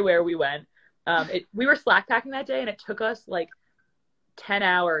planked everywhere we went. We were slack packing that day, and it took us like 10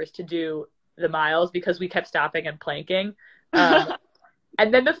 hours to do the miles because we kept stopping and planking.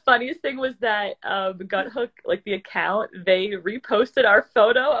 And then the funniest thing was that Gut Hook, like the account, they reposted our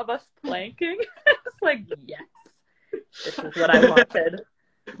photo of us planking. It's like, yes, this is what I wanted.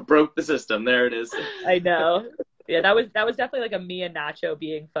 Broke the system. There it is. I know. Yeah, that was definitely like a me and Nacho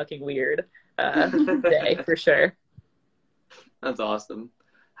being fucking weird day for sure. That's awesome.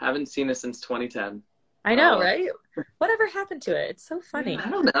 Haven't seen it since 2010. I know, right? Whatever happened to it? It's so funny. I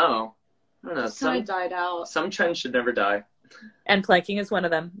don't know. It's kind of died out. Some trends should never die. And planking is one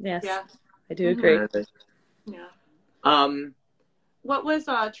of them. Yes. Yeah. I do agree. Yeah. What was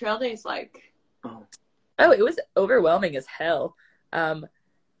trail days like? Oh, it was overwhelming as hell.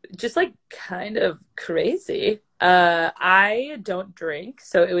 Just like kind of crazy. I don't drink,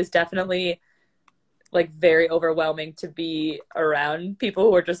 so it was definitely like very overwhelming to be around people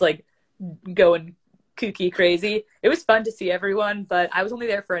who are just like going kooky crazy. It was fun to see everyone, but I was only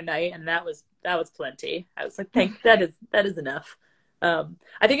there for a night, and that was plenty. I was like, that is enough. I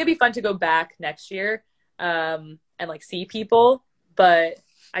think it'd be fun to go back next year and like see people, but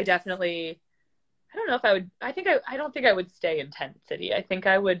I don't know if I would. I don't think I would stay in Tent City. I think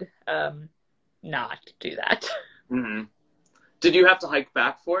I would not do that. Mm-hmm. Did you have to hike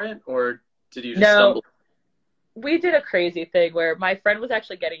back for it, or did you just No. stumble? We did a crazy thing where my friend was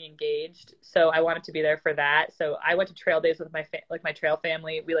actually getting engaged, so I wanted to be there for that. So I went to trail days with my trail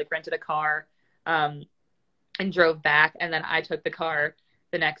family. We like rented a car and drove back, and then I took the car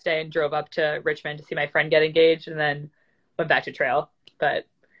the next day and drove up to Richmond to see my friend get engaged, and then went back to trail. But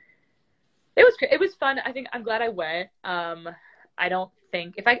it was fun. I think I'm glad I went. I don't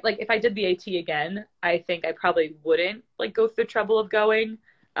think if I did the AT again, I think I probably wouldn't like go through the trouble of going.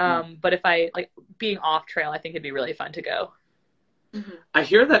 But if I like being off trail, I think it'd be really fun to go. Mm-hmm. I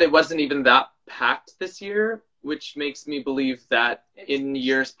hear that it wasn't even that packed this year, which makes me believe that in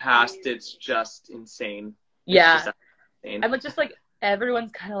years past, it's just insane. Yeah. Just insane. And just like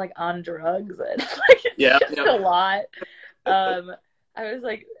everyone's kind of like on drugs and like it's just a lot. I was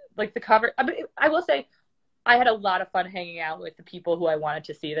like I mean, I will say I had a lot of fun hanging out with the people who I wanted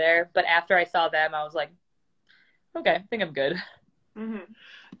to see there, but after I saw them, I was like, okay, I think I'm good. Mm-hmm.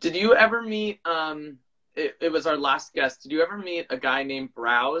 Did you ever meet it was our last guest, did you ever meet a guy named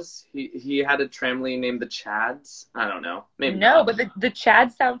Browse? He had a trampoline named the Chads. I don't know, maybe no, not. but the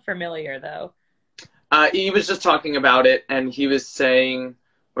Chads sound familiar though. He was just talking about it, and he was saying,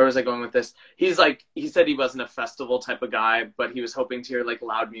 where was I going with this? He said he wasn't a festival type of guy, but he was hoping to hear like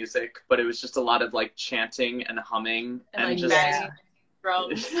loud music, but it was just a lot of like chanting and humming and like just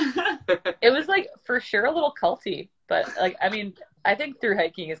drums. It was like for sure a little culty, but like I mean, I think through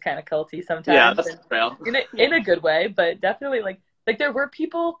hiking is kind of culty sometimes. Yeah, that's trail. In a good way, but definitely like there were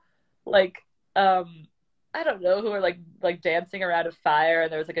people like I don't know, who were like dancing around a fire,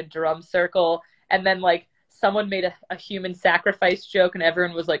 and there was like a drum circle, and then like someone made a human sacrifice joke, and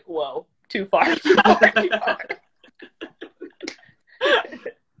everyone was like, whoa, too far. Too far.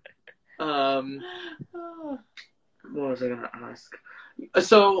 What was I gonna ask?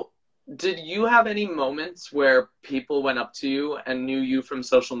 So did you have any moments where people went up to you and knew you from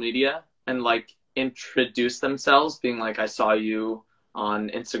social media and like introduced themselves, being like, I saw you on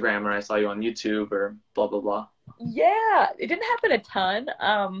Instagram, or I saw you on YouTube, or blah blah blah? Yeah, it didn't happen a ton,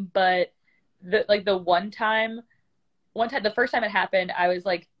 but the first time it happened, I was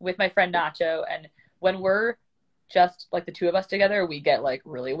like with my friend Nacho, and when we're just like the two of us together, we get like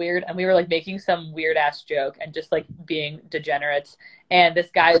really weird, and we were like making some weird ass joke and just like being degenerates, and this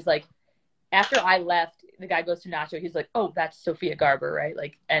guy is like, after I left, the guy goes to Nacho, he's like, oh, that's Sofia Garber, right?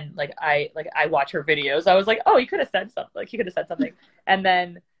 Like, and like I watch her videos. I was like, oh, he could have said something. And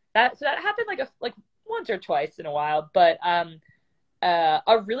then that happened like once or twice in a while. But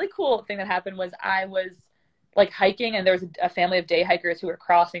a really cool thing that happened was I was like hiking, and there was a family of day hikers who were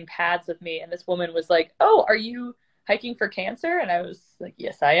crossing paths with me, and this woman was like, oh, are you hiking for cancer? And I was like,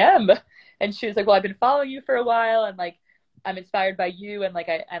 yes, I am. And she was like, well, I've been following you for a while, and like I'm inspired by you, and like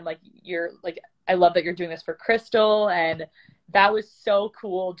you're like, I love that you're doing this for Crystal. And that was so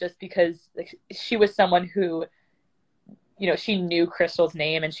cool, just because like, she was someone who, you know, she knew Crystal's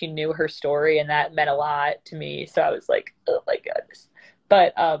name and she knew her story, and that meant a lot to me. So I was like, oh my goodness.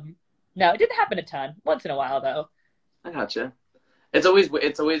 But no, it didn't happen a ton. Once in a while though. I gotcha. It's always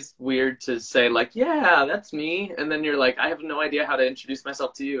weird to say like, yeah, that's me, and then you're like, I have no idea how to introduce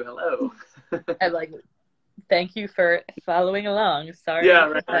myself to you. Hello. And like, thank you for following along. Sorry.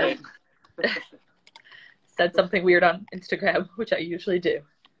 Yeah, right. Said something weird on Instagram, which I usually do.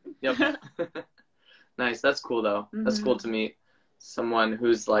 Yep. Nice. That's cool though. Mm-hmm. That's cool to meet someone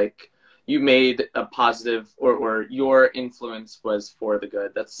who's like, you made a positive, or your influence was for the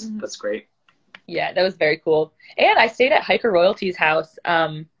good. That's great. Yeah, that was very cool. And I stayed at Hiker Royalty's house.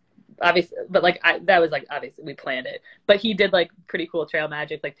 Obviously, but like that was like obviously we planned it. But he did like pretty cool trail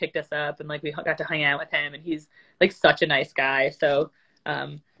magic, like picked us up and like we got to hang out with him. And he's like such a nice guy. So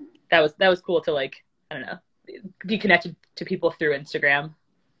that was cool to like I don't know be connected to people through Instagram.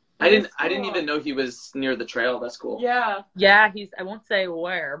 I didn't Cool. even know he was near the trail. That's cool. Yeah. Yeah, I won't say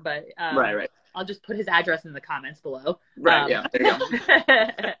where, but Right. I'll just put his address in the comments below. Right. Yeah. There you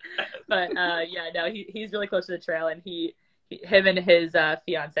go. But yeah, no, he's really close to the trail, and him and his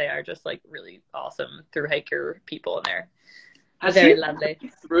fiance are just like really awesome through hiker people, and they're Has very he lovely.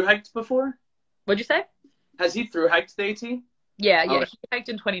 through hiked before? What'd you say? Has he through hiked the AT? Yeah, Okay. he hiked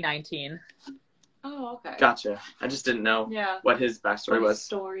in 2019. Oh, okay. Gotcha. I just didn't know Yeah. what his backstory What his was.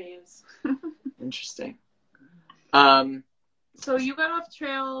 story is. Interesting. So you got off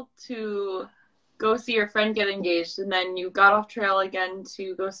trail to go see your friend get engaged, and then you got off trail again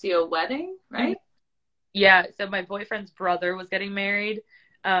to go see a wedding, right? Yeah, so my boyfriend's brother was getting married,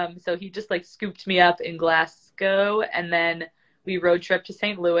 so he just like scooped me up in Glasgow, and then we road trip to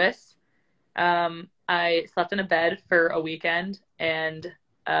St. Louis. I slept in a bed for a weekend, and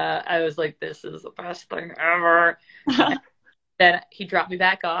I was like, this is the best thing ever. Then he dropped me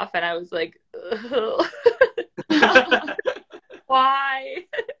back off, and I was like, why?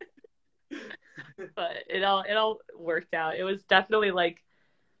 But it all worked out. It was definitely like,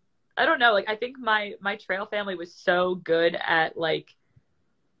 I don't know, like I think my trail family was so good at like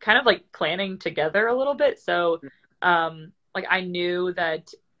kind of like planning together a little bit. So like I knew that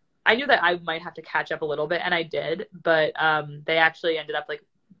I might have to catch up a little bit, and I did, but they actually ended up like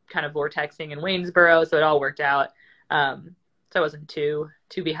kind of vortexing in Waynesboro, so it all worked out. So I wasn't too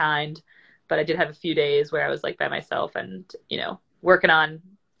behind, but I did have a few days where I was like by myself and, you know, working on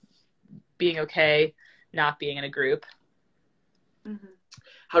being okay, not being in a group. Mm-hmm.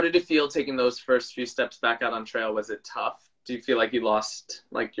 How did it feel taking those first few steps back out on trail? Was it tough? Do you feel like you lost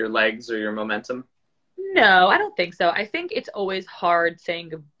like your legs or your momentum? No, I don't think so. I think it's always hard saying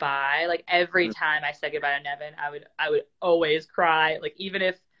goodbye. Like every time I said goodbye to Nevin, I would always cry. Like even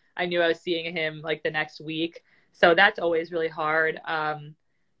if I knew I was seeing him like the next week. So that's always really hard.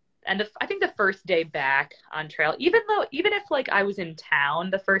 And I think the first day back on trail, even if like I was in town,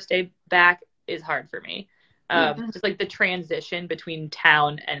 the first day back is hard for me. Just like the transition between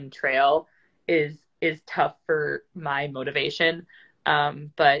town and trail is tough for my motivation.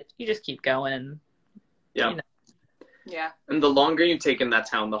 But you just keep going and Yeah. you know. Yeah. And the longer you take in that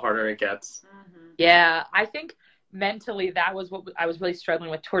town, the harder it gets. Mm-hmm. Yeah, I think mentally that was what I was really struggling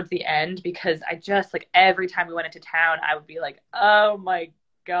with towards the end, because I just like every time we went into town, I would be like, oh my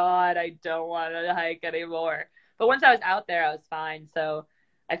God, I don't want to hike anymore. But once I was out there, I was fine. So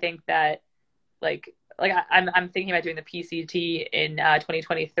I think that I'm thinking about doing the PCT in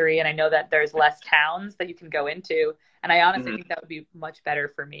 2023, and I know that there's less towns that you can go into, and I honestly think that would be much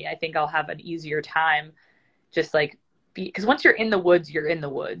better for me. I think I'll have an easier time just like because once you're in the woods, you're in the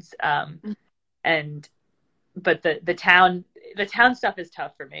woods. But the town stuff is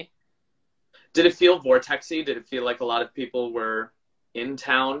tough for me. Did it feel vortexy? Did it feel like a lot of people were in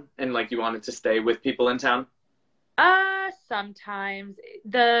town and like you wanted to stay with people in town? Sometimes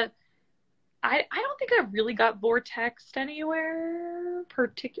I don't think I really got vortexed anywhere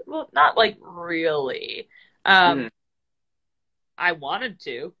particular. Well, not like really. I wanted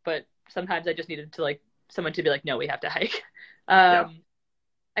to, but sometimes I just needed to like someone to be like, no, we have to hike. I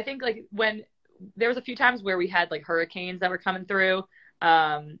think like when there was a few times where we had like hurricanes that were coming through,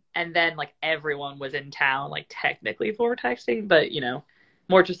 and then like everyone was in town, like technically vortexing, but you know,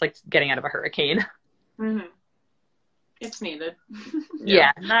 more just like getting out of a hurricane. Mm-hmm. It's needed.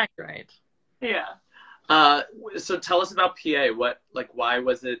 Yeah, not great. Yeah. So tell us about PA. Why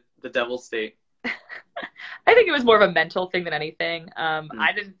was it the Devil's State? I think it was more of a mental thing than anything.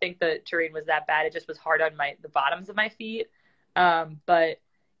 I didn't think the terrain was that bad. It just was hard on the bottoms of my feet. But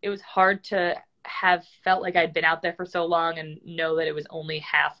it was hard to have felt like I'd been out there for so long and know that it was only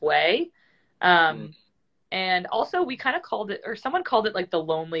halfway. And also we kind of called it, or someone called it like the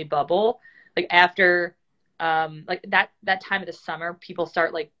lonely bubble. Like after, like that time of the summer, people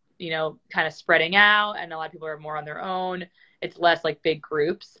start like, you know, kind of spreading out, and a lot of people are more on their own. It's less like big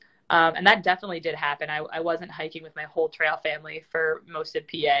groups. And that definitely did happen. I wasn't hiking with my whole trail family for most of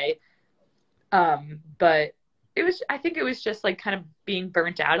PA. But I think it was just like kind of being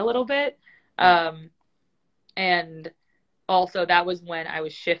burnt out a little bit. And also that was when I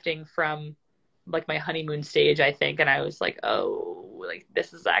was shifting from like my honeymoon stage, I think. And I was like, oh, like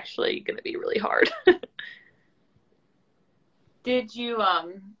this is actually going to be really hard. Did you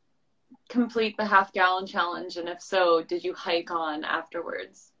complete the half gallon challenge? And if so, did you hike on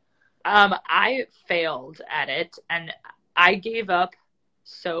afterwards? I failed at it, and I gave up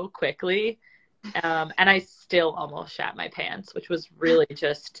so quickly, and I still almost shat my pants, which was really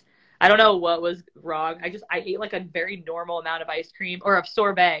just, I don't know what was wrong. I ate like a very normal amount of ice cream or of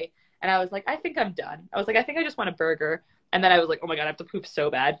sorbet, and I was like, I think I'm done. I was like, I think I just want a burger, and then I was like, oh my God, I have to poop so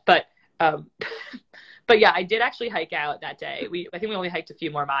bad. But but yeah, I did actually hike out that day. I think we only hiked a few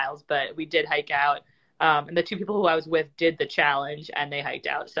more miles, but we did hike out. And the two people who I was with did the challenge, and they hiked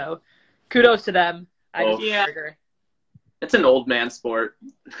out. So kudos to them. I just yeah. burger. It's an old man sport.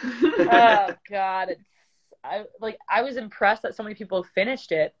 Oh God, I was impressed that so many people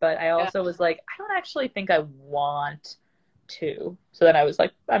finished it, but I also was like, I don't actually think I want to. So then I was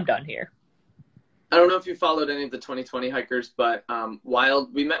like, I'm done here. I don't know if you followed any of the 2020 hikers, but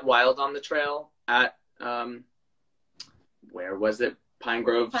we met Wild on the trail at where was it? Pine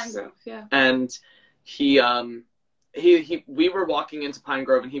Grove. Pine Grove, yeah. And we were walking into Pine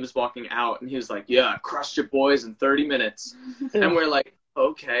Grove and he was walking out and he was like, yeah, crushed it, boys, in 30 minutes. And we're like,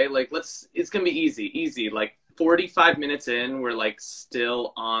 okay, like it's gonna be easy. Like 45 minutes in, we're like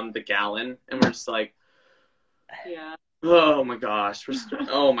still on the gallon and we're just like, yeah. Oh my gosh.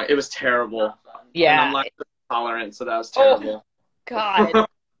 It was terrible. Yeah. And I'm lactose intolerant, so that was terrible. Oh, God.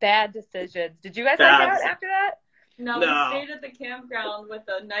 Bad decisions. Did you guys hike out after that? No, we stayed at the campground with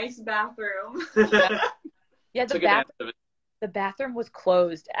a nice bathroom. Yeah, the bathroom was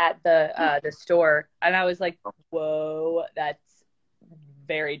closed at the store, and I was like, whoa, that's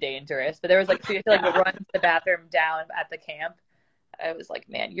very dangerous. But there was like, so you have to like run to the bathroom down at the camp. I was like,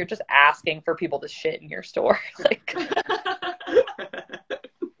 man, you're just asking for people to shit in your store. Like,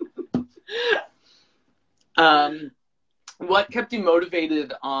 what kept you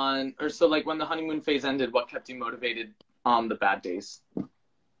motivated when the honeymoon phase ended, what kept you motivated on the bad days?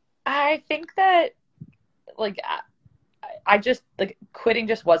 I think that like I just like quitting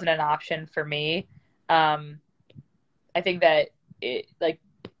just wasn't an option for me. I think that it like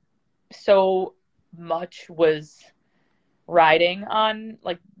so much was riding on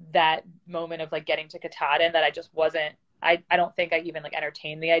like that moment of like getting to Katahdin that I just wasn't, I don't think I even like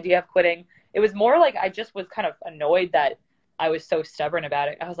entertained the idea of quitting. It was more like I just was kind of annoyed that I was so stubborn about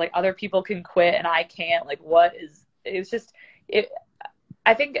it. I was like, other people can quit and I can't. Like,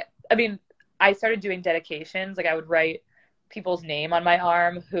 I started doing dedications. Like I would write people's name on my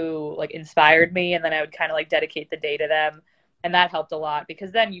arm who like inspired me, and then I would kind of like dedicate the day to them. And that helped a lot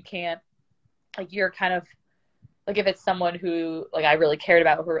because then you can't, like, you're kind of like, if it's someone who like I really cared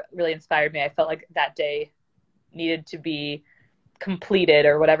about, who really inspired me, I felt like that day needed to be completed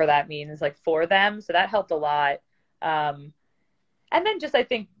or whatever that means, like for them. So that helped a lot. And then just, I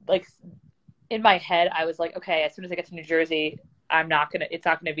think like in my head, I was like, okay, as soon as I get to New Jersey, it's not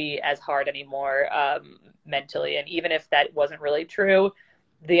going to be as hard anymore, mentally. And even if that wasn't really true,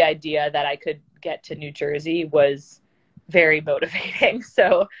 the idea that I could get to New Jersey was very motivating.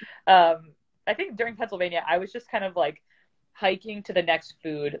 So, I think during Pennsylvania, I was just kind of like hiking to the next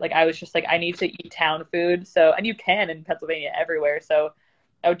food. Like I was just like, I need to eat town food. So, and you can in Pennsylvania everywhere. So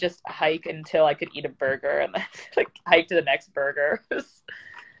I would just hike until I could eat a burger and then like hike to the next burger. It was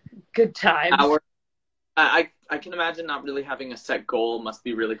good times. I can imagine not really having a set goal must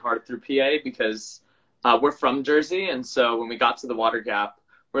be really hard through PA because we're from Jersey. And so when we got to the Water Gap,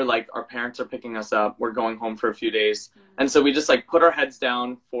 we're like, our parents are picking us up. We're going home for a few days. And so we just like put our heads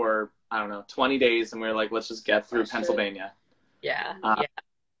down for, I don't know, 20 days. And we were like, let's just get through Pennsylvania. Yeah.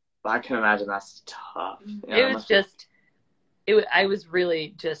 I can imagine that's tough. Yeah, it was just, I was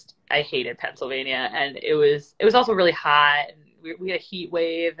really just, I hated Pennsylvania. And it was also really hot. And we had a heat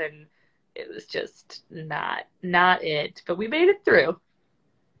wave and it was just not it. But we made it through.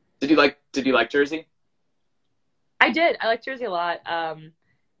 Did you like Jersey? I did. I liked Jersey a lot.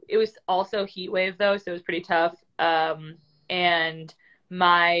 It was also heat wave though, so it was pretty tough. And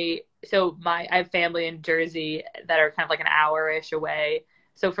I have family in Jersey that are kind of like an hour-ish away.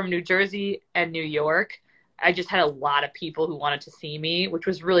 So from New Jersey and New York, I just had a lot of people who wanted to see me, which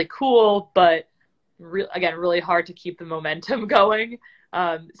was really cool, but again, really hard to keep the momentum going.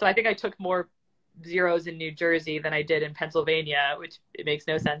 So I think I took more zeros in New Jersey than I did in Pennsylvania, which it makes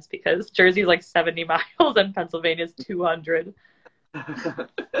no sense because Jersey's like 70 miles and Pennsylvania's 200.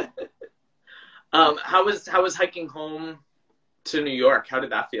 How was hiking home to New York? How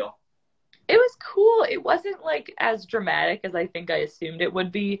did that feel? It was cool. It wasn't like as dramatic as I think I assumed it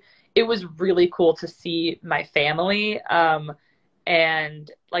would be. It was really cool to see my family.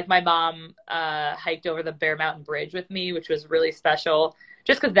 And like my mom hiked over the Bear Mountain Bridge with me, which was really special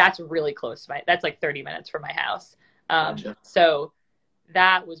just because that's really close to that's like 30 minutes from my house. Gotcha. So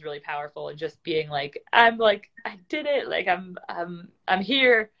that was really powerful, and just being like, I did it. Like I'm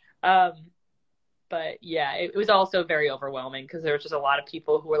here. But yeah, it was also very overwhelming because there was just a lot of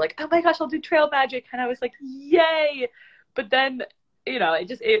people who were like, "Oh my gosh, I'll do trail magic," and I was like, "Yay!" But then,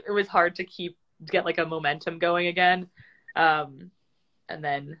 it was hard to get like a momentum going again. And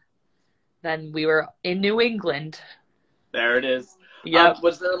then we were in New England. There it is. Yeah.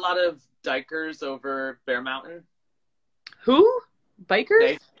 Was there a lot of dikers over Bear Mountain? Who?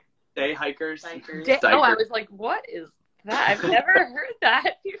 Bikers? Day hikers. Dikers. Oh, I was like, what is that? I've never heard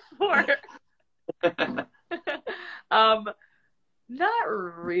that before. Not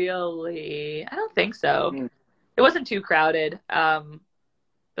really. I don't think so. It wasn't too crowded.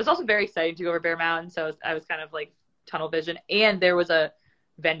 It was also very exciting to go over Bear Mountain, so I was kind of like tunnel vision, and there was a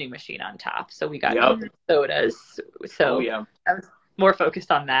vending machine on top, so we got sodas. So I was more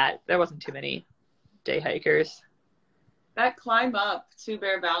focused on that. There wasn't too many day hikers. That climb up to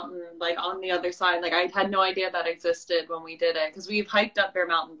Bear Mountain, like on the other side, like I had no idea that existed when we did it, because we've hiked up Bear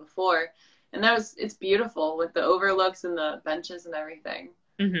Mountain before, and it's beautiful with the overlooks and the benches and everything.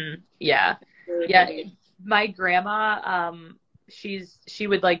 Mm-hmm. Yeah. Really yeah. pretty. My grandma, she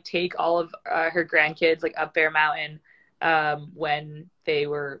would like take all of her grandkids like up Bear Mountain when they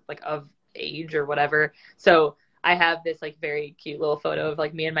were like of age or whatever. So I have this like very cute little photo of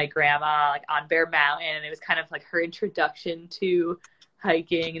like me and my grandma like on Bear Mountain, and it was kind of like her introduction to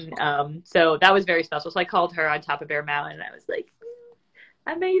hiking. And so that was very special. So I called her on top of Bear Mountain, and I was like,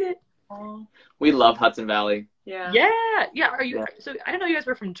 I made it. We love Hudson Valley. Yeah. Are you? So I didn't know you guys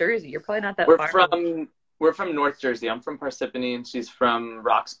were from Jersey. You're probably not that We're far. We're from North Jersey. I'm from Parsippany, and she's from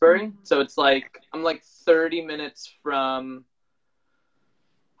Roxbury. So it's like I'm like 30 minutes from.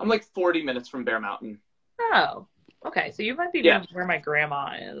 I'm like 40 minutes from Bear Mountain. Oh, okay. So you might be where my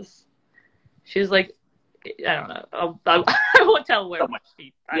grandma is. She's like, I don't know. I won't tell where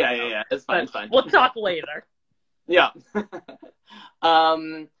she. Yeah. It's fine. It's fine. We'll talk later. Yeah.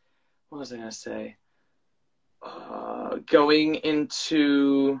 What was I gonna say? Going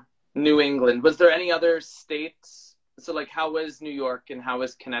into New England, was there any other states? So like, how was New York and how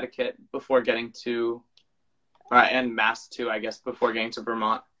was Connecticut before getting to, and Mass too, I guess, before getting to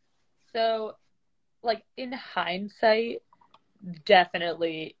Vermont? So, like in hindsight,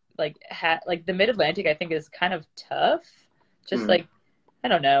 definitely like the Mid-Atlantic I think is kind of tough. Just like, I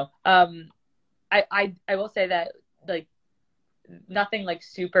don't know. I will say that like nothing like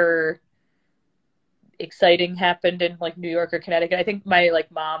super exciting happened in like New York or Connecticut. I think my like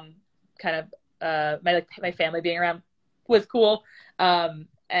mom kind of my family being around was cool.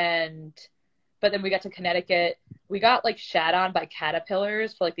 But then we got to Connecticut. We got like shat on by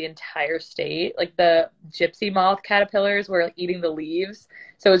caterpillars for like the entire state. Like the gypsy moth caterpillars were like eating the leaves.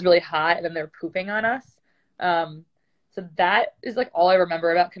 So it was really hot, and then they were pooping on us. So that is like all I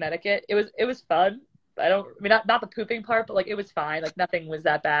remember about Connecticut. It was fun. Not the pooping part, but like it was fine. Like nothing was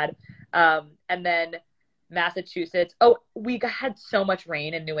that bad. And then Massachusetts. Oh, we had so much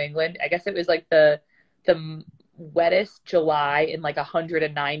rain in New England. I guess it was like the wettest July in like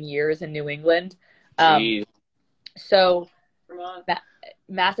 109 years in New England. So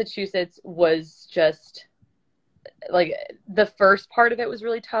Massachusetts was just like the first part of it was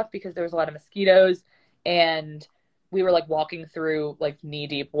really tough because there was a lot of mosquitoes, and we were like walking through like knee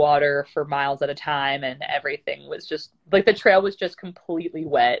deep water for miles at a time, and everything was just like the trail was just completely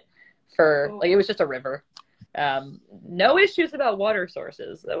wet like it was just a river. No issues about water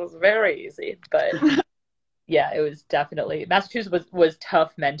sources. That was very easy, but yeah, it was definitely Massachusetts was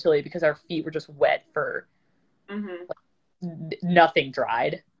tough mentally because our feet were just wet for nothing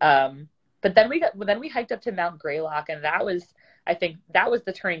dried. But then we hiked up to Mount Greylock, and I think that was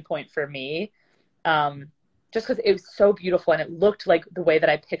the turning point for me. Just because it was so beautiful and it looked like the way that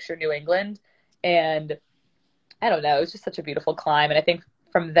I picture New England, and I don't know, it was just such a beautiful climb. And I think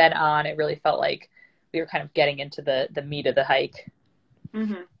from then on, it really felt like we were kind of getting into the meat of the hike.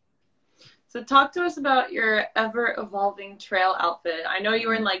 Mm-hmm. So talk to us about your ever-evolving trail outfit. I know you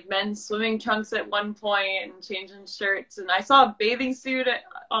were in like men's swimming trunks at one point and changing shirts, and I saw a bathing suit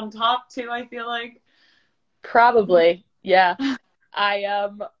on top too, I feel like. Probably, yeah.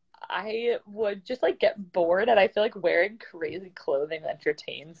 I would just like get bored, and I feel like wearing crazy clothing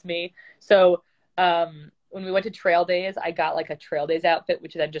entertains me. So when we went to trail days, I got like a trail days outfit,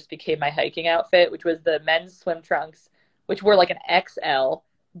 which then just became my hiking outfit, which was the men's swim trunks, which were like an XL,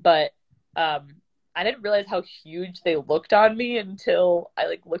 but I didn't realize how huge they looked on me until I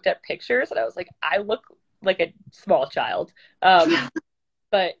like looked at pictures, and I was like, I look like a small child.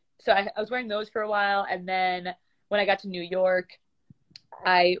 But so I was wearing those for a while, and then when I got to New York,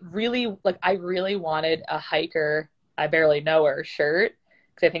 I really wanted a hiker I barely know her shirt,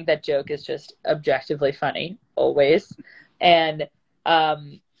 because I think that joke is just objectively funny always. And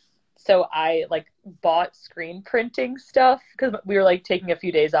So I like bought screen printing stuff because we were like taking a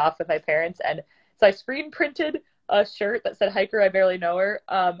few days off with my parents, and so I screen printed a shirt that said "Hiker, I barely know her,"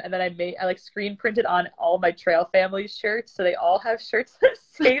 and then I like screen printed on all my trail family shirts, so they all have shirts that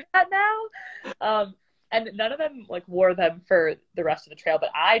say that now. And none of them like wore them for the rest of the trail, but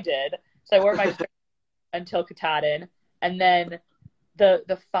I did. So I wore my shirt until Katahdin, and then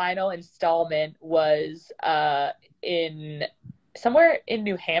the final installment was in somewhere in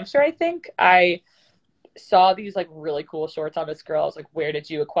New Hampshire, I think. I saw these like really cool shorts on this girl. I was like, where did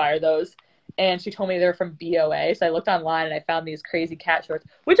you acquire those? And she told me they're from BOA. So I looked online and I found these crazy cat shorts,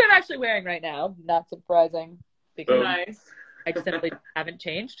 which I'm actually wearing right now. Not surprising because Nice. I simply haven't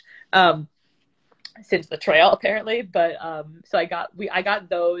changed since the trail apparently. But so I got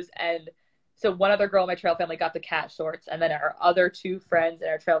those, and so one other girl in my trail family got the cat shorts, and then our other two friends in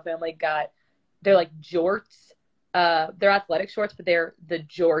our trail family they're like jorts. They're athletic shorts, but they're the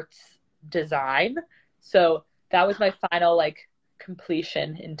jorts design. So that was my final like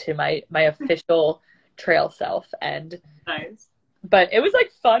completion into my official trail self. And Nice. but it was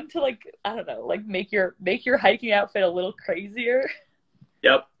like fun to like, I don't know, like make your hiking outfit a little crazier.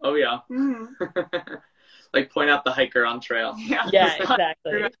 Yep. Oh yeah. Mm-hmm. Like point out the hiker on trail. Yeah,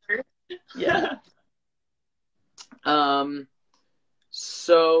 exactly. Yeah.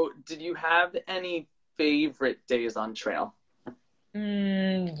 So did you have any favorite days on trail?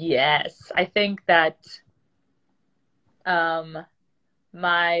 Yes. I think that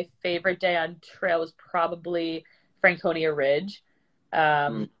my favorite day on trail was probably Franconia Ridge.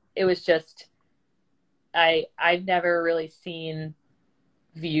 It was just I've never really seen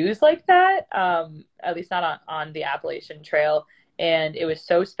views like that, at least not on the Appalachian Trail, and it was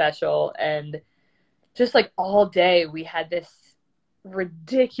so special. And just like all day we had this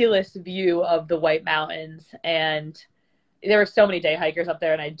ridiculous view of the White Mountains, and there were so many day hikers up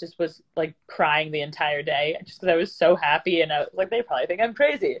there, and I just was like crying the entire day just because I was so happy, and I was like, they probably think I'm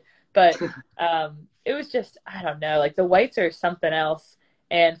crazy, but it was just, I don't know, like the Whites are something else,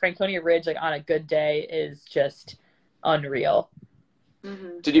 and Franconia Ridge, like on a good day, is just unreal.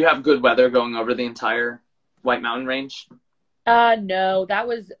 Mm-hmm. Did you have good weather going over the entire White Mountain range? No, that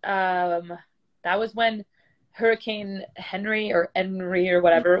was when Hurricane Henry or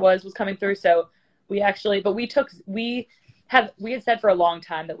whatever it was coming through. So we had said for a long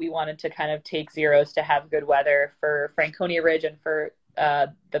time that we wanted to kind of take zeros to have good weather for Franconia Ridge and for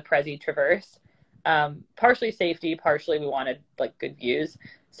the Prezi Traverse. Partially safety, partially we wanted like good views.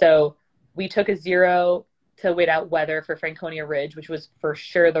 So we took a zero to wait out weather for Franconia Ridge, which was for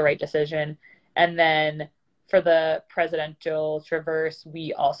sure the right decision. And then for the Presidential Traverse,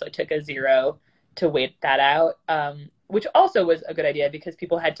 we also took a zero to wait that out, which also was a good idea because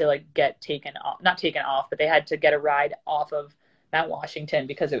people had to like not taken off, but they had to get a ride off of Mount Washington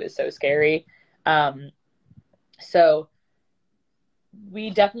because it was so scary. So we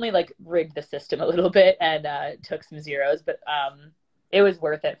definitely like rigged the system a little bit and took some zeros, but it was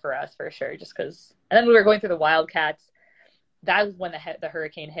worth it for us for sure, just because. And then we were going through the Wildcats. That was when the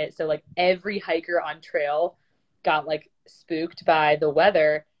hurricane hit. So like every hiker on trail got like spooked by the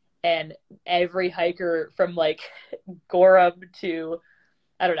weather, and every hiker from like Gorham to,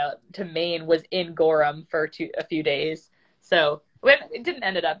 I don't know, to Maine was in Gorham for a few days. So it didn't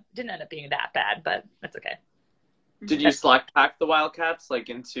end up being that bad, but that's okay. Did you slack pack the Wildcats like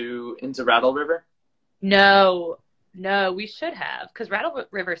into Rattle River? No, we should have, because Rattle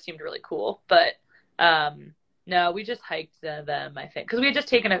River seemed really cool, but no, we just hiked them, I think, because we had just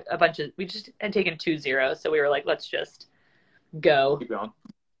taken we just had taken 2 zeros, so we were like, let's just go. Keep going.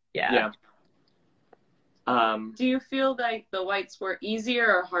 Yeah. Do you feel like the Whites were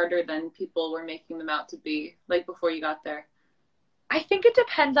easier or harder than people were making them out to be, like before you got there? I think it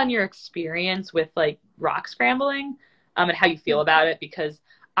depends on your experience with like rock scrambling, and how you feel about it, because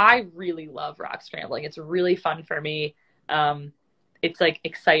I really love rock scrambling. It's really fun for me. It's like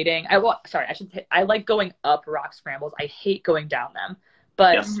exciting. I like going up rock scrambles. I hate going down them.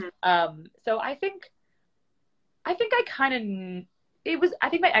 But yes. So I think I think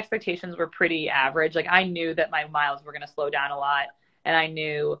my expectations were pretty average. Like I knew that my miles were going to slow down a lot, and I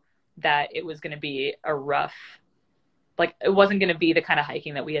knew that it was going to be a rough, like it wasn't going to be the kind of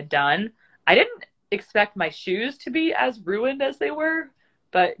hiking that we had done. I didn't expect my shoes to be as ruined as they were,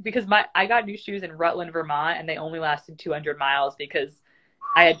 but because I got new shoes in Rutland, Vermont, and they only lasted 200 miles because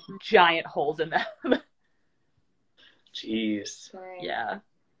I had giant holes in them. Jeez. Right. Yeah.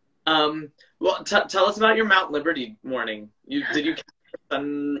 Well, tell us about your Mount Liberty morning. Did you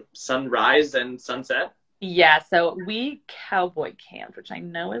catch sunrise and sunset? Yeah, so we cowboy camped, which I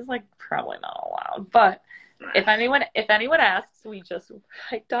know is like probably not allowed, but If anyone asks, we just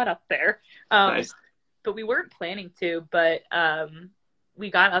hiked on up there. Nice. But we weren't planning to, but we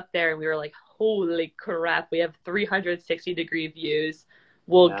got up there and we were like, holy crap, we have 360-degree views.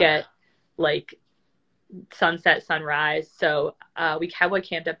 We'll get like sunset, sunrise. So we cowboy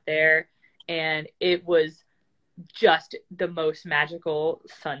camped up there, and it was just the most magical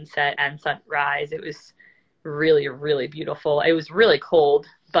sunset and sunrise. It was really, really beautiful. It was really cold,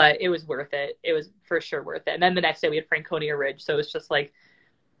 but it was worth it. It was for sure worth it. And then the next day we had Franconia Ridge. So it was just like,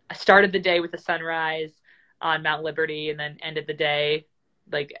 I started the day with the sunrise on Mount Liberty and then ended the day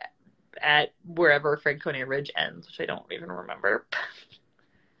like at wherever Franconia Ridge ends, which I don't even remember.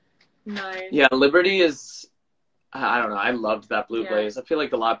 Nice. Yeah, Liberty is, I don't know, I loved that Blue Blaze. I feel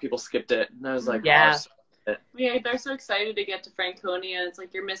like a lot of people skipped it, and I was like, yeah. Oh, Yeah, they're so excited to get to Franconia. It's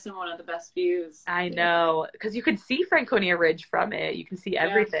like you're missing one of the best views. I know, because you could see Franconia Ridge from it. You can see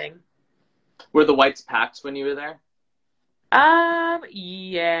everything. Were the whites packed when you were there?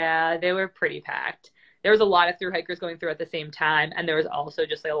 Yeah, they were pretty packed. There was a lot of thru hikers going through at the same time, and there was also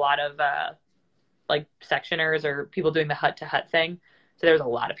just like a lot of like sectioners or people doing the hut to hut thing. So there was a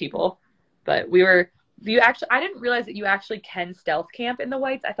lot of people. But I didn't realize that you actually can stealth camp in the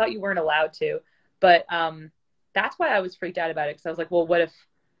whites. I thought you weren't allowed to. But that's why I was freaked out about it, because I was like, well, what if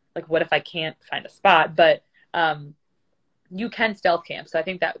I can't find a spot? But you can stealth camp. So I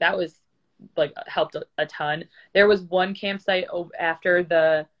think that was like helped a ton. There was one campsite after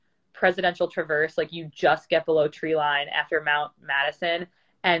the Presidential Traverse, like you just get below tree line after Mount Madison,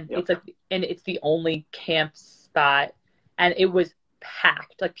 and it's the only camp spot, and it was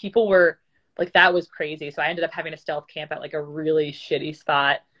packed. Like people were like, that was crazy. So I ended up having to stealth camp at like a really shitty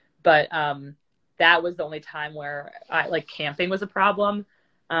spot, but that was the only time where like camping was a problem.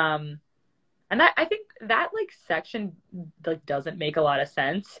 And that, I think that like section like doesn't make a lot of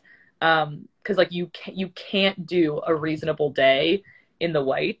sense. Cause like you can't do a reasonable day in the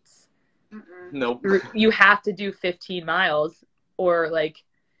whites. Nope. You have to do 15 miles or like,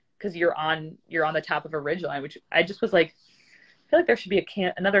 cause you're on the top of a ridgeline, which I just was like, I feel like there should be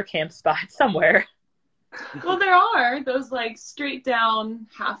another camp spot somewhere. Well, there are those like straight down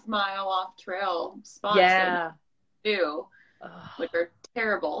half-mile off trail spots. Yeah. That do, which are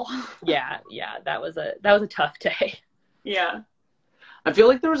terrible. Yeah, that was a tough day. Yeah. I feel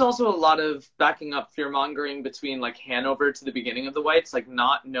like there was also a lot of backing up fear mongering between like Hanover to the beginning of the whites, like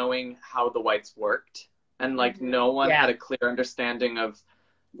not knowing how the whites worked, and like no one had a clear understanding of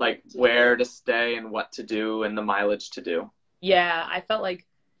like where to stay and what to do and the mileage to do. Yeah, I felt like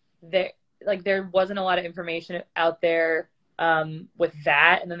there wasn't a lot of information out there with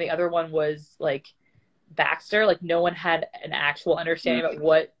that. And then the other one was like Baxter, like no one had an actual understanding about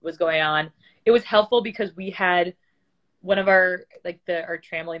what was going on. It was helpful because we had one of our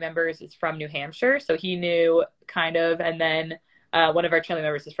Tramley members is from New Hampshire, so he knew kind of, and then one of our Tramley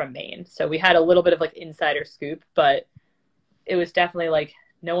members is from Maine, so we had a little bit of like insider scoop, but it was definitely like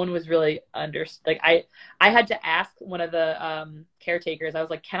no one was really I had to ask one of the caretakers. I was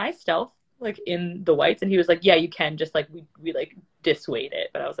like, can I stealth like in the whites? And he was like, yeah, you can, just like we like dissuade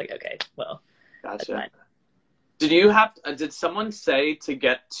it. But I was like, okay, well, gotcha. Did someone say to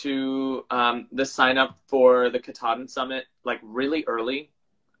get to the sign up for the Katahdin Summit like really early?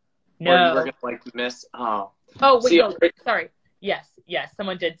 No. Or you were gonna like miss? Oh wait, no, sorry. Yes,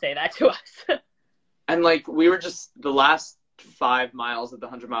 someone did say that to us. And like we were just the last 5 miles of the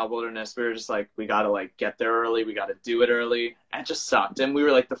 100-mile wilderness, we were just like, we gotta like get there early, we gotta do it early. It just sucked, and we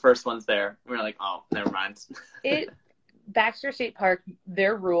were like the first ones there. We were like, oh, never mind. Baxter State Park,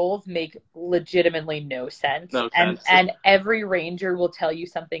 their rules make legitimately no sense. And every ranger will tell you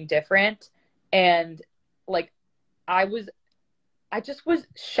something different. And like, I just was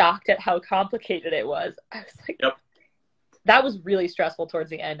shocked at how complicated it was. I was like, that was really stressful towards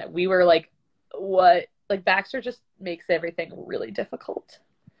the end. We were like, what? Like Baxter just makes everything really difficult.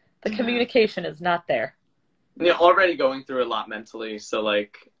 The communication is not there. You're already going through a lot mentally, so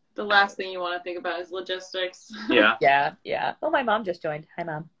like, the last thing you want to think about is logistics. Yeah. Yeah. Oh, my mom just joined. Hi,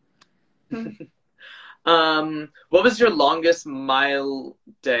 Mom. What was your longest mile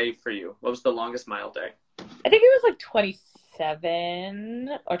day for you? What was the longest mile day? I think it was like 27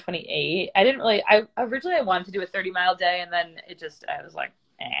 or 28. I originally wanted to do a 30-mile day, and then I was like,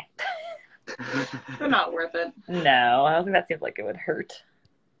 They're not worth it. No, I don't think that seems like it would hurt.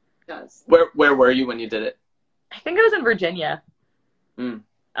 It does. Where were you when you did it? I think it was in Virginia.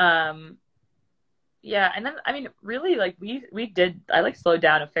 Yeah, and then I mean, really, like I like slowed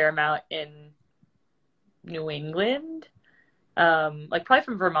down a fair amount in New England. Like probably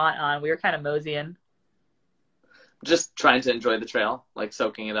from Vermont on, we were kind of moseying. Just trying to enjoy the trail, like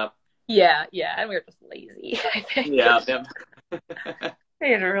soaking it up. Yeah, yeah, and we were just lazy, I think. Yeah, yeah.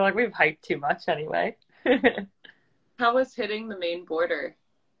 And we were like, we've hiked too much anyway. How was hitting the Maine border?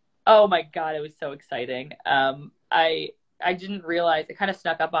 Oh my God, it was so exciting. I didn't realize it kind of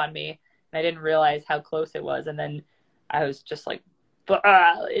snuck up on me, and I didn't realize how close it was. And then I was just like,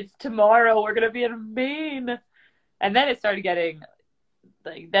 it's tomorrow. We're gonna be in Maine. And then it started getting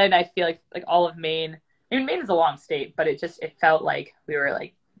like. Then I feel like all of Maine. I mean, Maine is a long state, but it felt like we were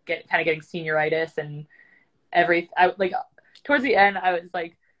like kind of getting senioritis and I like towards the end I was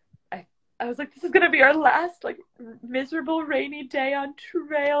like I was like, this is gonna be our last like miserable rainy day on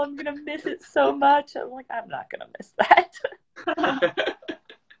trail. I'm gonna miss it so much. I'm like, I'm not gonna miss that.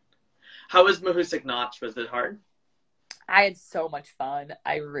 How was Mahoosic Notch? Was it hard? I had so much fun.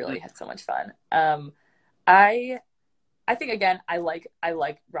 I really had so much fun. I think again, I like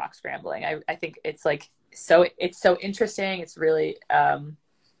rock scrambling. I think it's like it's so interesting. It's really I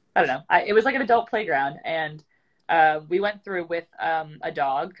don't know. It was like an adult playground, and we went through with a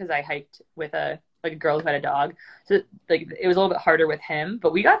dog because I hiked with a girl who had a dog. So like it was a little bit harder with him,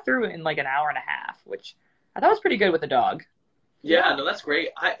 but we got through in like an hour and a half, which I thought was pretty good with a dog. Yeah, no, that's great.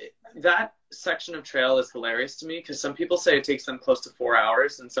 That section of trail is hilarious to me because some people say it takes them close to 4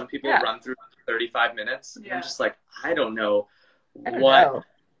 hours, and some people run through 35 minutes. Yeah. I'm just like, I don't know. I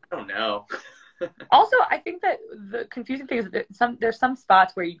don't know. Also, I think that the confusing thing is that there's some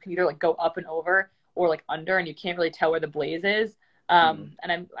spots where you can either like go up and over or like under, and you can't really tell where the blaze is. And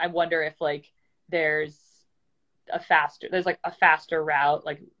I wonder if like there's a faster route.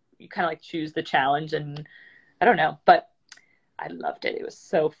 Like you kind of like choose the challenge, and I don't know, but I loved it. It was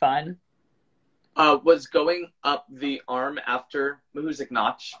so fun. Was going up the arm after Mahoosic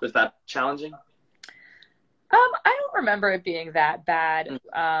Notch, was that challenging? I don't remember it being that bad.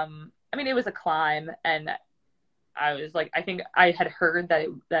 I mean, it was a climb, and I was like, I think I had heard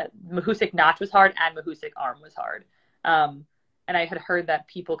that Mahoosic Notch was hard and Mahoosic Arm was hard. And I had heard that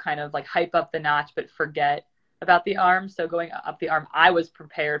people kind of like hype up the notch but forget about the arm. So going up the arm, I was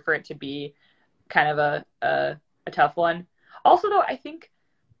prepared for it to be kind of a tough one. Also, though, I think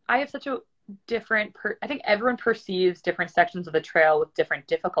I have such a different I think everyone perceives different sections of the trail with different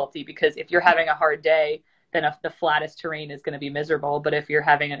difficulty, because if you're having a hard day, then the flattest terrain is going to be miserable. But if you're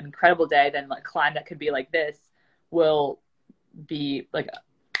having an incredible day, then a climb that could be like this will be like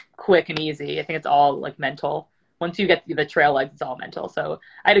quick and easy. I think it's all like mental. Once you get the trail legs, it's all mental. So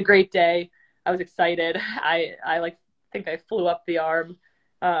I had a great day. I was excited. I like think I flew up the arm.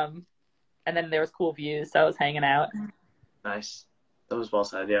 And then there was cool views, so I was hanging out. Nice. That was well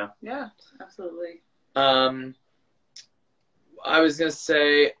said, yeah. Yeah, absolutely. I was going to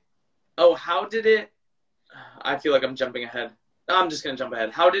say, how did it, I feel like I'm jumping ahead. I'm just going to jump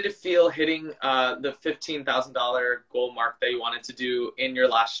ahead. How did it feel hitting the $15,000 goal mark that you wanted to do in your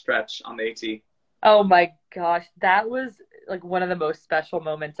last stretch on the AT? Oh my gosh, that was like one of the most special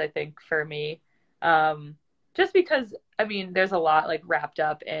moments, I think, for me. Just because, I mean, there's a lot like wrapped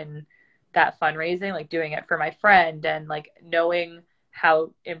up in that fundraising, like doing it for my friend and like knowing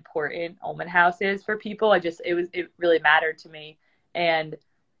how important Ullman House is for people. It really mattered to me. And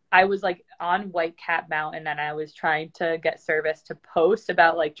I was like on Whitecap Mountain, and I was trying to get service to post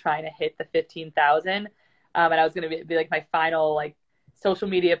about like trying to hit the 15,000. And I was going to be like my final like social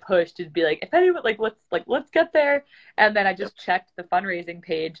media push to be like, if anyone let's get there. And then I just checked the fundraising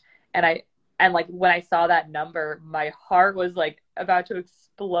page, and like when I saw that number, my heart was like about to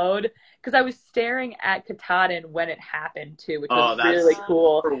explode, because I was staring at Katahdin when it happened too, which was really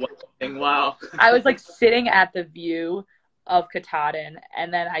cool. Wow. I was like sitting at the view of Katahdin,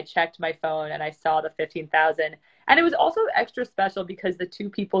 and then I checked my phone and I saw the 15,000. And it was also extra special because the two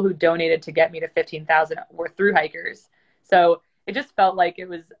people who donated to get me to 15,000 were thru hikers. So it just felt like it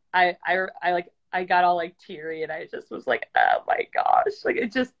was, I got all like teary, and I just was like, oh my gosh, like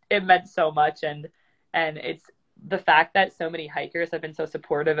it meant so much. And it's the fact that so many hikers have been so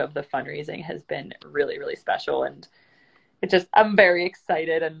supportive of the fundraising has been really, really special. And I'm very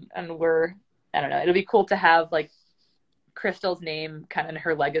excited, and I don't know, it'll be cool to have like Crystal's name kind of in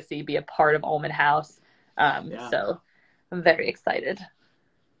her legacy be a part of Ullman House. So I'm very excited.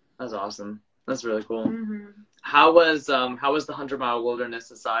 That's awesome. That's really cool. Mm-hmm. How was the 100-mile wilderness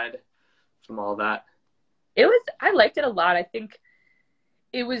aside from all that? I liked it a lot. I think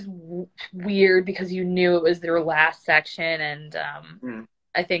it was weird because you knew it was their last section, and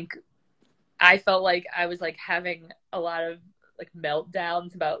I think I felt like I was like having a lot of like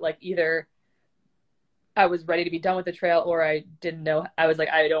meltdowns about like either I was ready to be done with the trail, or I didn't know. I was like,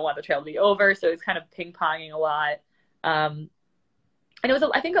 I don't want the trail to be over. So it was kind of ping-ponging a lot. And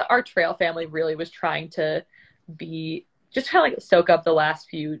I think our trail family really was trying to be just kind of like soak up the last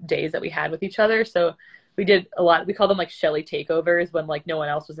few days that we had with each other. So we did a lot. We called them like Shelly takeovers when like no one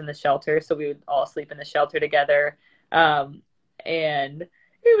else was in the shelter. So we would all sleep in the shelter together. And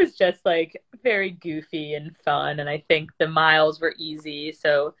it was just like very goofy and fun. And I think the miles were easy.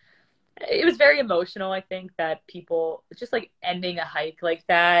 So it was very emotional. I think that people just like ending a hike like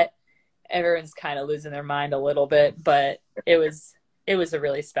that, everyone's kind of losing their mind a little bit, but it was a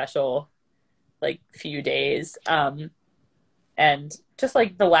really special like few days. And just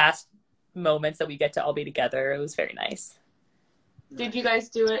like the last moments that we get to all be together, it was very nice. Did you guys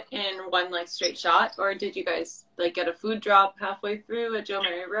do it in one like straight shot, or did you guys like get a food drop halfway through at Joe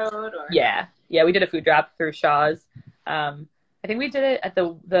Mary Road? Or yeah, we did a food drop through Shaw's. I think we did it at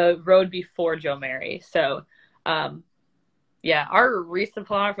the road before Joe Mary. So yeah, our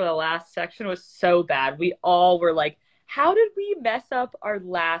resupply for the last section was so bad. We all were like, how did we mess up our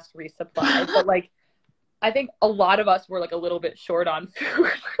last resupply? But like, I think a lot of us were like a little bit short on food.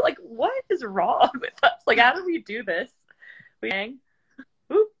 We're like, what is wrong with us? Like, how do we do this? We hang.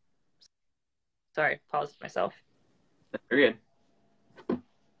 Ooh. Sorry, paused myself. You're good.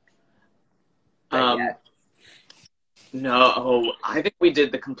 Yeah. No, I think we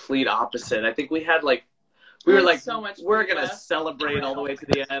did the complete opposite. I think we had like, we were like, so much we're food going to left. celebrate all the way to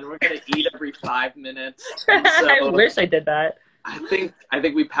the end. We're going to eat every 5 minutes. I So wish I did that. I think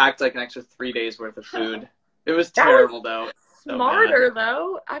we packed like an extra 3 days worth of food. It was terrible though. So Smarter bad.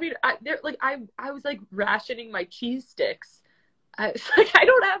 though. I mean, I was like rationing my cheese sticks. I was like, I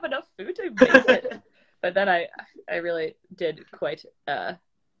don't have enough food to make it. But then I really did quite a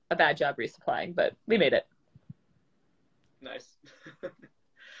bad job resupplying, but we made it. Nice.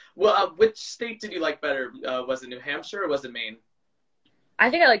 Well, which state did you like better? Was it New Hampshire or was it Maine? I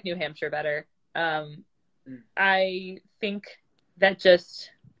think I like New Hampshire better. I think that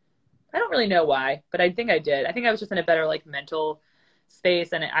just, I don't really know why, but I think I did. I think I was just in a better like mental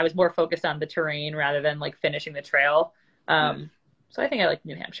space, and I was more focused on the terrain rather than like finishing the trail. So I think I like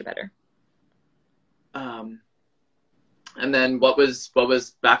New Hampshire better. And then what was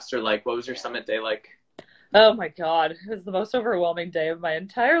Baxter like? What was your summit day like? Oh my God. It was the most overwhelming day of my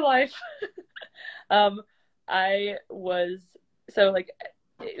entire life. I was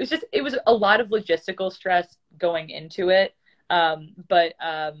it was a lot of logistical stress going into it. I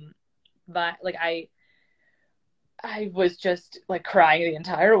was just like crying the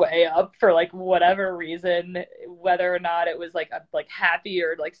entire way up for like whatever reason, whether or not it was like happy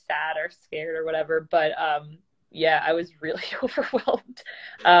or like sad or scared or whatever. But yeah, I was really overwhelmed.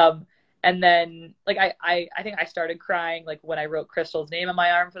 And then like I think I started crying like when I wrote Crystal's name on my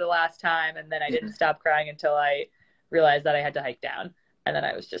arm for the last time, and then I didn't stop crying until I realized that I had to hike down, and then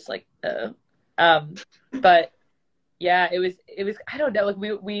I was just like, but yeah, it was I don't know,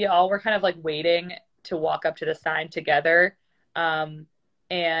 like we all were kind of like waiting to walk up to the sign together,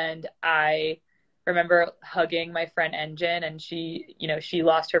 and I remember hugging my friend Engine, and she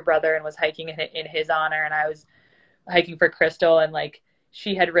lost her brother and was hiking in his honor, and I was hiking for Crystal, and like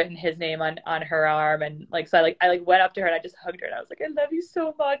she had written his name on her arm, and like so I went up to her and I just hugged her, and I was like, I love you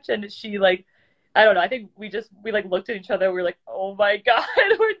so much. And she like, I don't know, I think we like looked at each other, we were like, oh my God,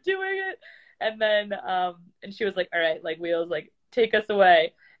 we're doing it. And then and she was like, all right, like Wheels, like take us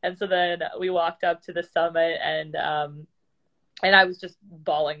away. And so then we walked up to the summit, and I was just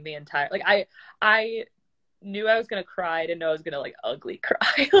bawling the entire, like I knew I was gonna cry. I didn't know I was gonna like ugly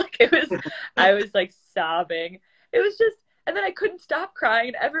cry. Like I was like sobbing. It was just, and then I couldn't stop crying,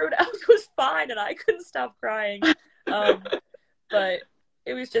 and everyone else was fine, and I couldn't stop crying. But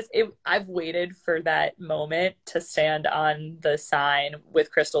it was just, I've waited for that moment to stand on the sign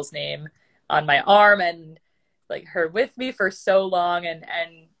with Crystal's name on my arm, and like her with me for so long, and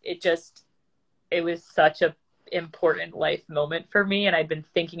it was such a important life moment for me, and I'd been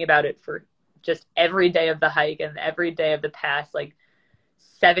thinking about it for just every day of the hike and every day of the past like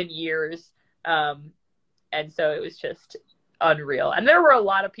 7 years. And so it was just unreal. And there were a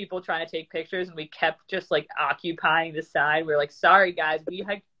lot of people trying to take pictures, and we kept just like occupying the sign. We were like, sorry guys, we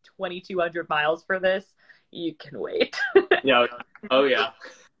hiked 2,200 miles for this. You can wait. Yeah. Oh yeah.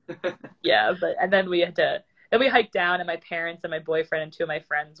 Yeah. And then we hiked down, and my parents and my boyfriend and two of my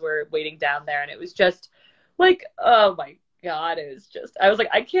friends were waiting down there. And it was just like, oh my God, I was like,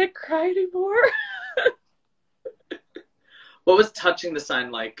 I can't cry anymore. What was touching the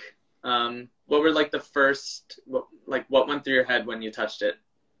sign like? What were like the first, what went through your head when you touched it?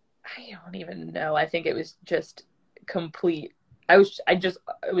 I don't even know. I think it was just complete. I was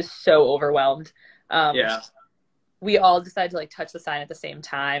so overwhelmed. Yeah. We all decided to like touch the sign at the same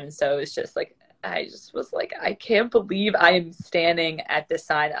time. And so it was just like, I just was like, I can't believe I am standing at this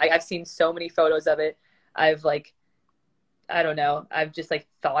sign. I've seen so many photos of it. I've like I don't know. I've just like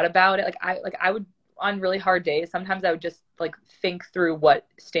thought about it. I would on really hard days, sometimes I would just like think through what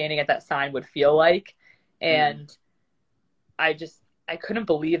standing at that sign would feel like. And I couldn't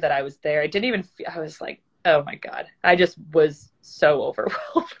believe that I was there. I didn't even I was like, oh my God. I just was so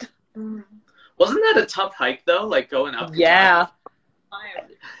overwhelmed. Wasn't that a tough hike though? Like going up? Yeah.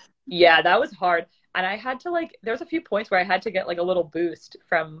 Yeah, that was hard. And I had to like, there was a few points where I had to get like a little boost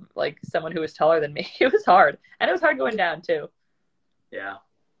from like someone who was taller than me. It was hard. And it was hard going down too. Yeah.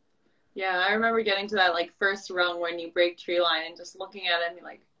 Yeah, I remember getting to that like first rung when you break tree line and just looking at it and be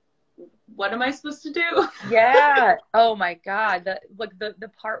like, what am I supposed to do? Yeah. Oh my God.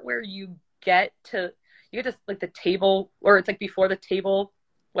 The part where you get to like the table, or it's like before the table,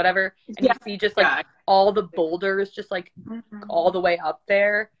 whatever, and you see just like all the boulders just like all the way up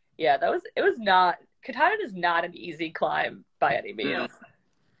there. Yeah, it was not, Katahdin is not an easy climb by any means.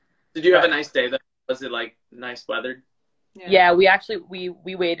 Did you have a nice day though? Was it like nice weather? Yeah, we actually, we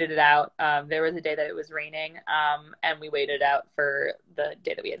waited it out. There was a day that it was raining, and we waited it out for the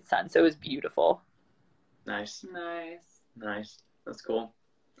day that we had sun. So it was beautiful. Nice. That's cool.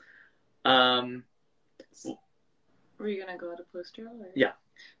 Were you going to go to Post Trail? Or? Yeah.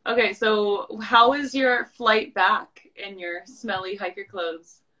 Okay, so how was your flight back in your smelly hiker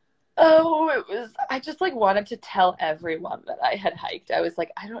clothes? Oh, I just like wanted to tell everyone that I had hiked. I was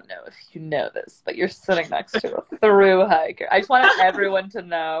like, I don't know if you know this, but you're sitting next to a through hiker. I just wanted everyone to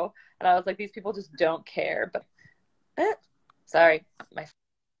know. And I was like, these people just don't care. But sorry, my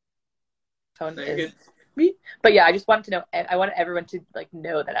phone is me. But yeah, I just wanted to know. I wanted everyone to like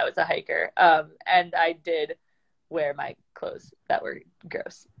know that I was a hiker. And I did wear my clothes that were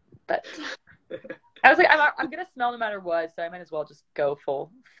gross, but I was like, I'm gonna smell no matter what, so I might as well just go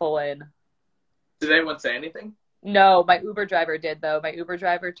full in. Did anyone say anything? No, my Uber driver did though. My Uber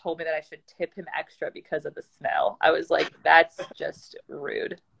driver told me that I should tip him extra because of the smell. I was like, that's just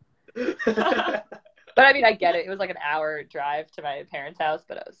rude. But I mean, I get it. It was like an hour drive to my parents' house,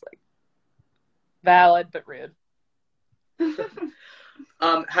 but I was like, valid but rude.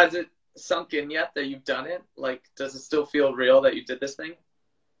 Has it sunk in yet that you've done it? Like, does it still feel real that you did this thing?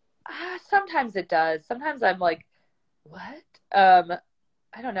 Sometimes it does. Sometimes I'm like, what?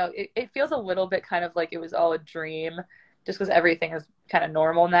 I don't know. It feels a little bit kind of like it was all a dream just because everything is kind of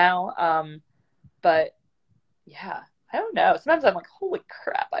normal now. But yeah, I don't know. Sometimes I'm like, holy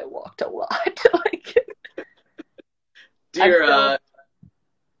crap, I walked a lot. Like,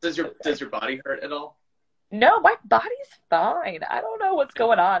 does your body hurt at all? No, my body's fine. I don't know what's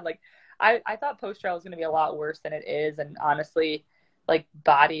going on. Like, I thought Post Trail was going to be a lot worse than it is. And honestly, like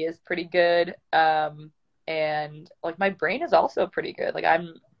body is pretty good. And like my brain is also pretty good. Like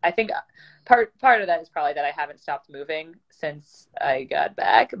I think part of that is probably that I haven't stopped moving since I got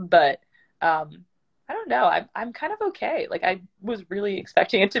back, but I don't know. I'm kind of okay. Like I was really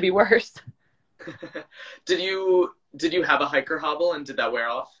expecting it to be worse. Did you have a hiker hobble and did that wear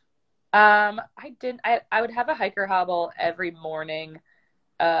off? I didn't. I would have a hiker hobble every morning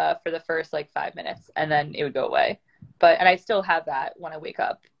for the first like 5 minutes and then it would go away. And I still have that when I wake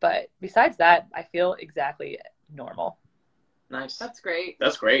up. But besides that, I feel exactly normal. Nice. That's great.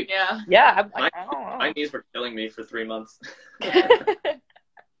 Yeah. My knees were killing me for 3 months.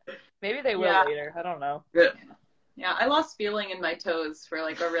 Maybe they will later. I don't know. Yeah, I lost feeling in my toes for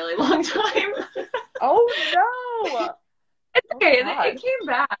like a really long time. Oh no! It's okay. It came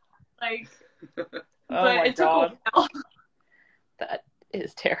back. Like, but it took a while. That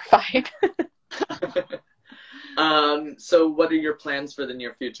is terrifying. So what are your plans for the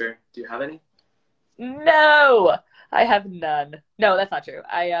near future? Do you have any? No, I have none. No, that's not true.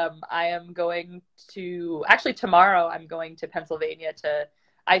 I am going to, actually tomorrow I'm going to Pennsylvania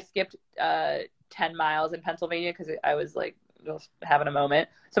I skipped 10 miles in Pennsylvania because I was like just having a moment.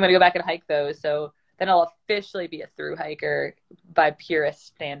 So I'm going to go back and hike those. So then I'll officially be a thru hiker by purist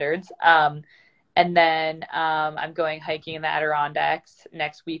standards. And then I'm going hiking in the Adirondacks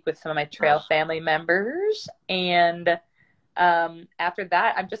next week with some of my trail family members. And after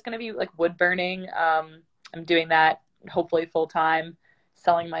that, I'm just going to be like wood burning. I'm doing that hopefully full time,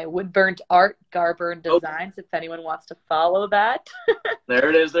 selling my wood burnt art, Garburn Designs, if anyone wants to follow that. There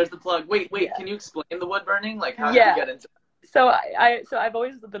it is. There's the plug. Wait. Yeah. Can you explain the wood burning? Like how did you get into it? So I've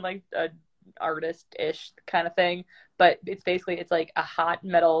always been like a artist-ish kind of thing, but it's like a hot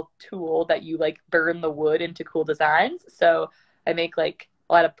metal tool that you like burn the wood into cool designs. So I make like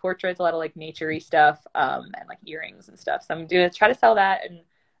a lot of portraits, a lot of like nature-y stuff, and like earrings and stuff. So I'm going to try to sell that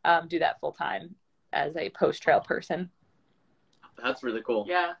and do that full time as a post-trail person. That's really cool.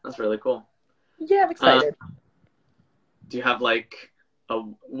 Yeah. That's really cool. Yeah, I'm excited. Do you have like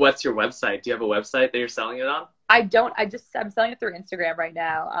what's your website? Do you have a website that you're selling it on? I'm selling it through Instagram right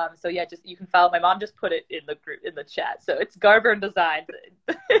now. So yeah, you can follow. My mom just put it in the group, in the chat. So it's Garburn Designs.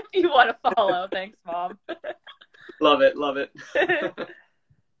 If you want to follow. Thanks, Mom. Love it.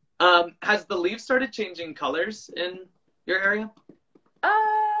 Has the leaves started changing colors in your area?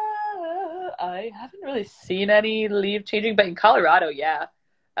 I haven't really seen any leaf changing, but in Colorado, yeah.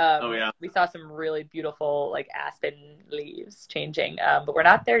 Oh yeah. We saw some really beautiful like aspen leaves changing, but we're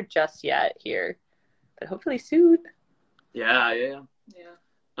not there just yet here. But hopefully soon. Yeah.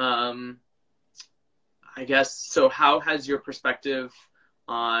 I guess so. How has your perspective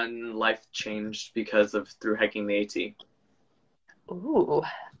on life changed because of through hiking the AT? Ooh,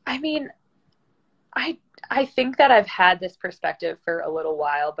 I mean, I think that I've had this perspective for a little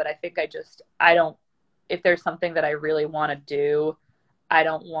while, but I think I don't, if there's something that I really want to do, I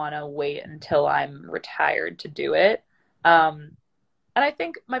don't want to wait until I'm retired to do it. And I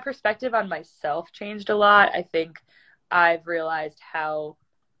think my perspective on myself changed a lot. I think I've realized how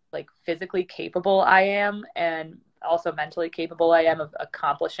like physically capable I am and also mentally capable I am of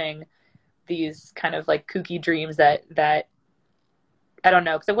accomplishing these kind of like kooky dreams that I don't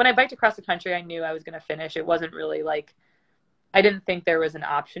know. Because when I biked across the country, I knew I was going to finish. It wasn't really like, I didn't think there was an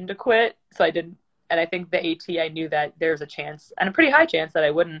option to quit. So I didn't. And I think the AT, I knew that there's a chance, and a pretty high chance, that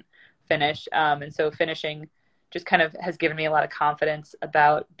I wouldn't finish. And so finishing just kind of has given me a lot of confidence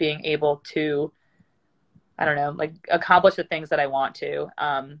about being able to, I don't know, like accomplish the things that I want to.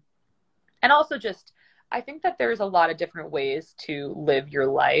 And also just, I think that there's a lot of different ways to live your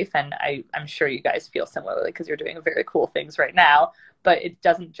life. And I'm sure you guys feel similarly because you're doing very cool things right now, but it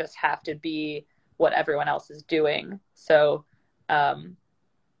doesn't just have to be what everyone else is doing. So I'm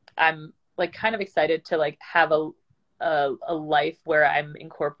like kind of excited to like have a life where I'm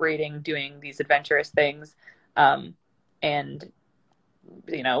incorporating doing these adventurous things, and,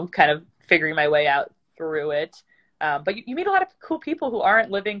 you know, kind of figuring my way out through it. But you meet a lot of cool people who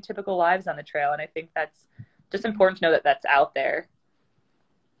aren't living typical lives on the trail. And I think that's just important to know that that's out there.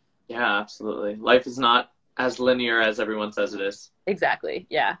 Yeah, absolutely. Life is not as linear as everyone says it is. Exactly.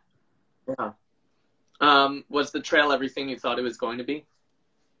 Yeah. Yeah. Was the trail everything you thought it was going to be?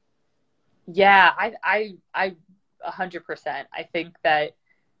 Yeah, I 100%. I think that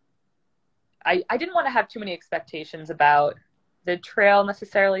I didn't want to have too many expectations about the trail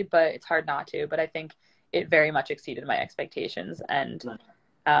necessarily, but it's hard not to. But I think it very much exceeded my expectations. And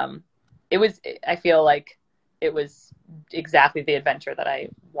I feel like it was exactly the adventure that I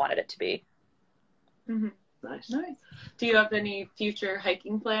wanted it to be. Mm-hmm. Nice. Do you have any future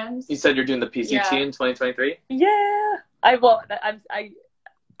hiking plans? You said you're doing the PCT in 2023? Yeah. I'm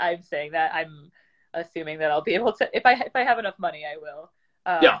saying that. I'm assuming that I'll be able to, if I have enough money, I will.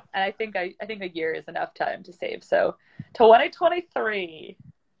 Yeah. And I think a year is enough time to save. So 2023.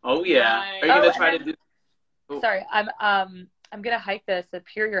 Oh yeah. Nice. Are you gonna try to do? Sorry, I'm gonna hike the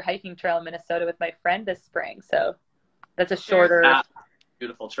Superior Hiking Trail in Minnesota with my friend this spring. So that's a shorter,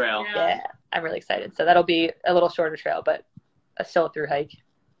 beautiful trail. Yeah, I'm really excited. So that'll be a little shorter trail, but still a through hike.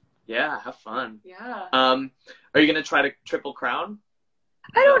 Yeah, have fun. Yeah. Are you gonna try to Triple Crown?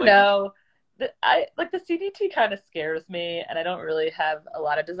 I don't know. The CDT kind of scares me, and I don't really have a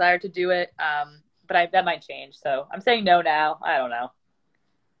lot of desire to do it. But that might change. So I'm saying no now. I don't know.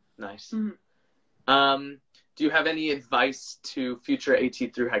 Nice. Mm-hmm. Do you have any advice to future AT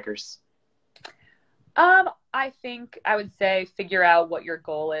thru hikers? I think I would say figure out what your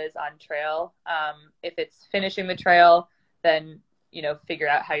goal is on trail. If it's finishing the trail, then, you know, figure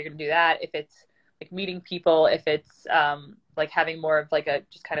out how you're going to do that. If it's like meeting people, if it's like having more of like a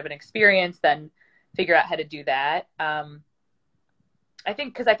just kind of an experience, then figure out how to do that. I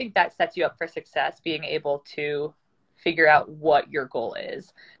think that sets you up for success, being able to figure out what your goal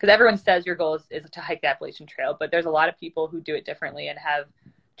is. Because everyone says your goal is to hike the Appalachian Trail, but there's a lot of people who do it differently and have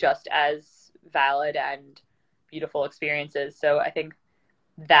just as valid and beautiful experiences. So I think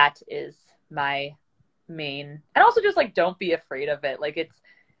that is my main, and also just like, don't be afraid of it. Like, it's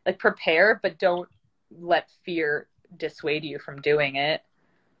like, prepare, but don't let fear dissuade you from doing it.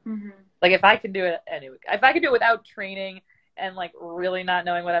 Mm-hmm. Like, if I can do it anyway, if I can do it without training and like really not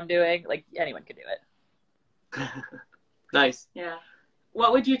knowing what I'm doing, like anyone can do it. Nice. Yeah.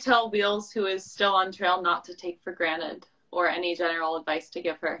 What would you tell Wheels, who is still on trail, not to take for granted, or any general advice to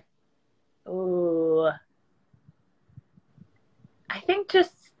give her? Ooh. I think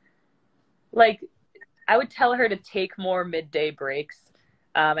just like, I would tell her to take more midday breaks,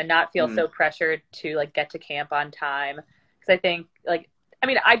 and not feel so pressured to like get to camp on time. Because I think like, I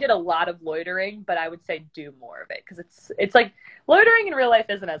mean, I did a lot of loitering, but I would say do more of it, because it's like loitering in real life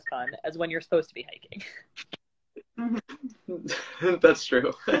isn't as fun as when you're supposed to be hiking. That's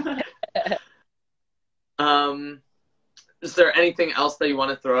true. Is there anything else that you want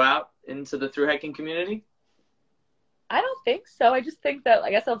to throw out into the thru hiking community? I don't think so. I just think that,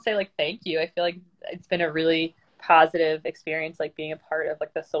 I guess I'll say, like, thank you. I feel like it's been a really positive experience, like, being a part of,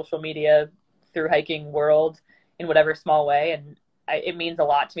 like, the social media thru hiking world in whatever small way. And it means a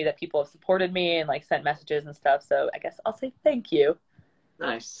lot to me that people have supported me and, like, sent messages and stuff. So I guess I'll say thank you.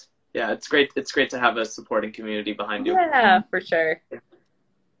 Nice. Yeah, it's great. It's great to have a supporting community behind you. Yeah, for sure.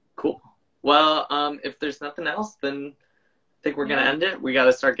 Cool. Well, if there's nothing else, then I think we're going to end it. We got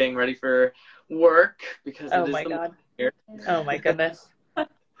to start getting ready for work because Oh my God. Oh my goodness.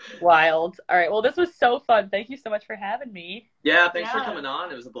 Wild. All right. Well, this was so fun. Thank you so much for having me. Yeah, thanks for coming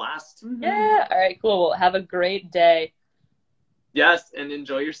on. It was a blast. Mm-hmm. Yeah. All right, cool. Well, have a great day. Yes, and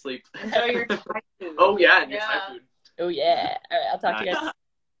enjoy your sleep. Enjoy your Thai food. Oh, yeah, and your Thai food. Oh, yeah. All right. I'll talk to you guys.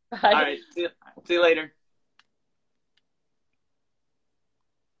 Bye. All right. See you later.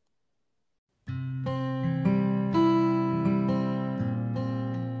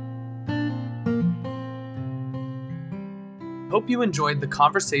 Hope you enjoyed the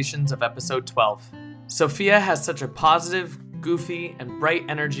conversations of episode 12. Sophia has such a positive, goofy, and bright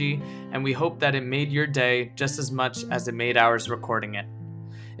energy, and we hope that it made your day just as much as it made ours recording it.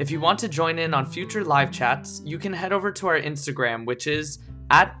 If you want to join in on future live chats, you can head over to our Instagram, which is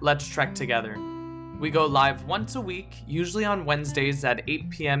 @Let'sTrekTogether. We go live once a week, usually on Wednesdays at 8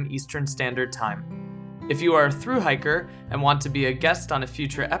 p.m. Eastern Standard Time. If you are a thru hiker and want to be a guest on a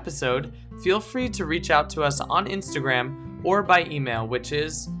future episode, feel free to reach out to us on Instagram or by email, which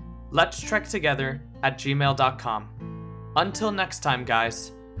is let'strektogether@gmail.com. Until next time,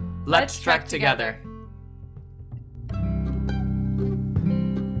 guys, let's trek together.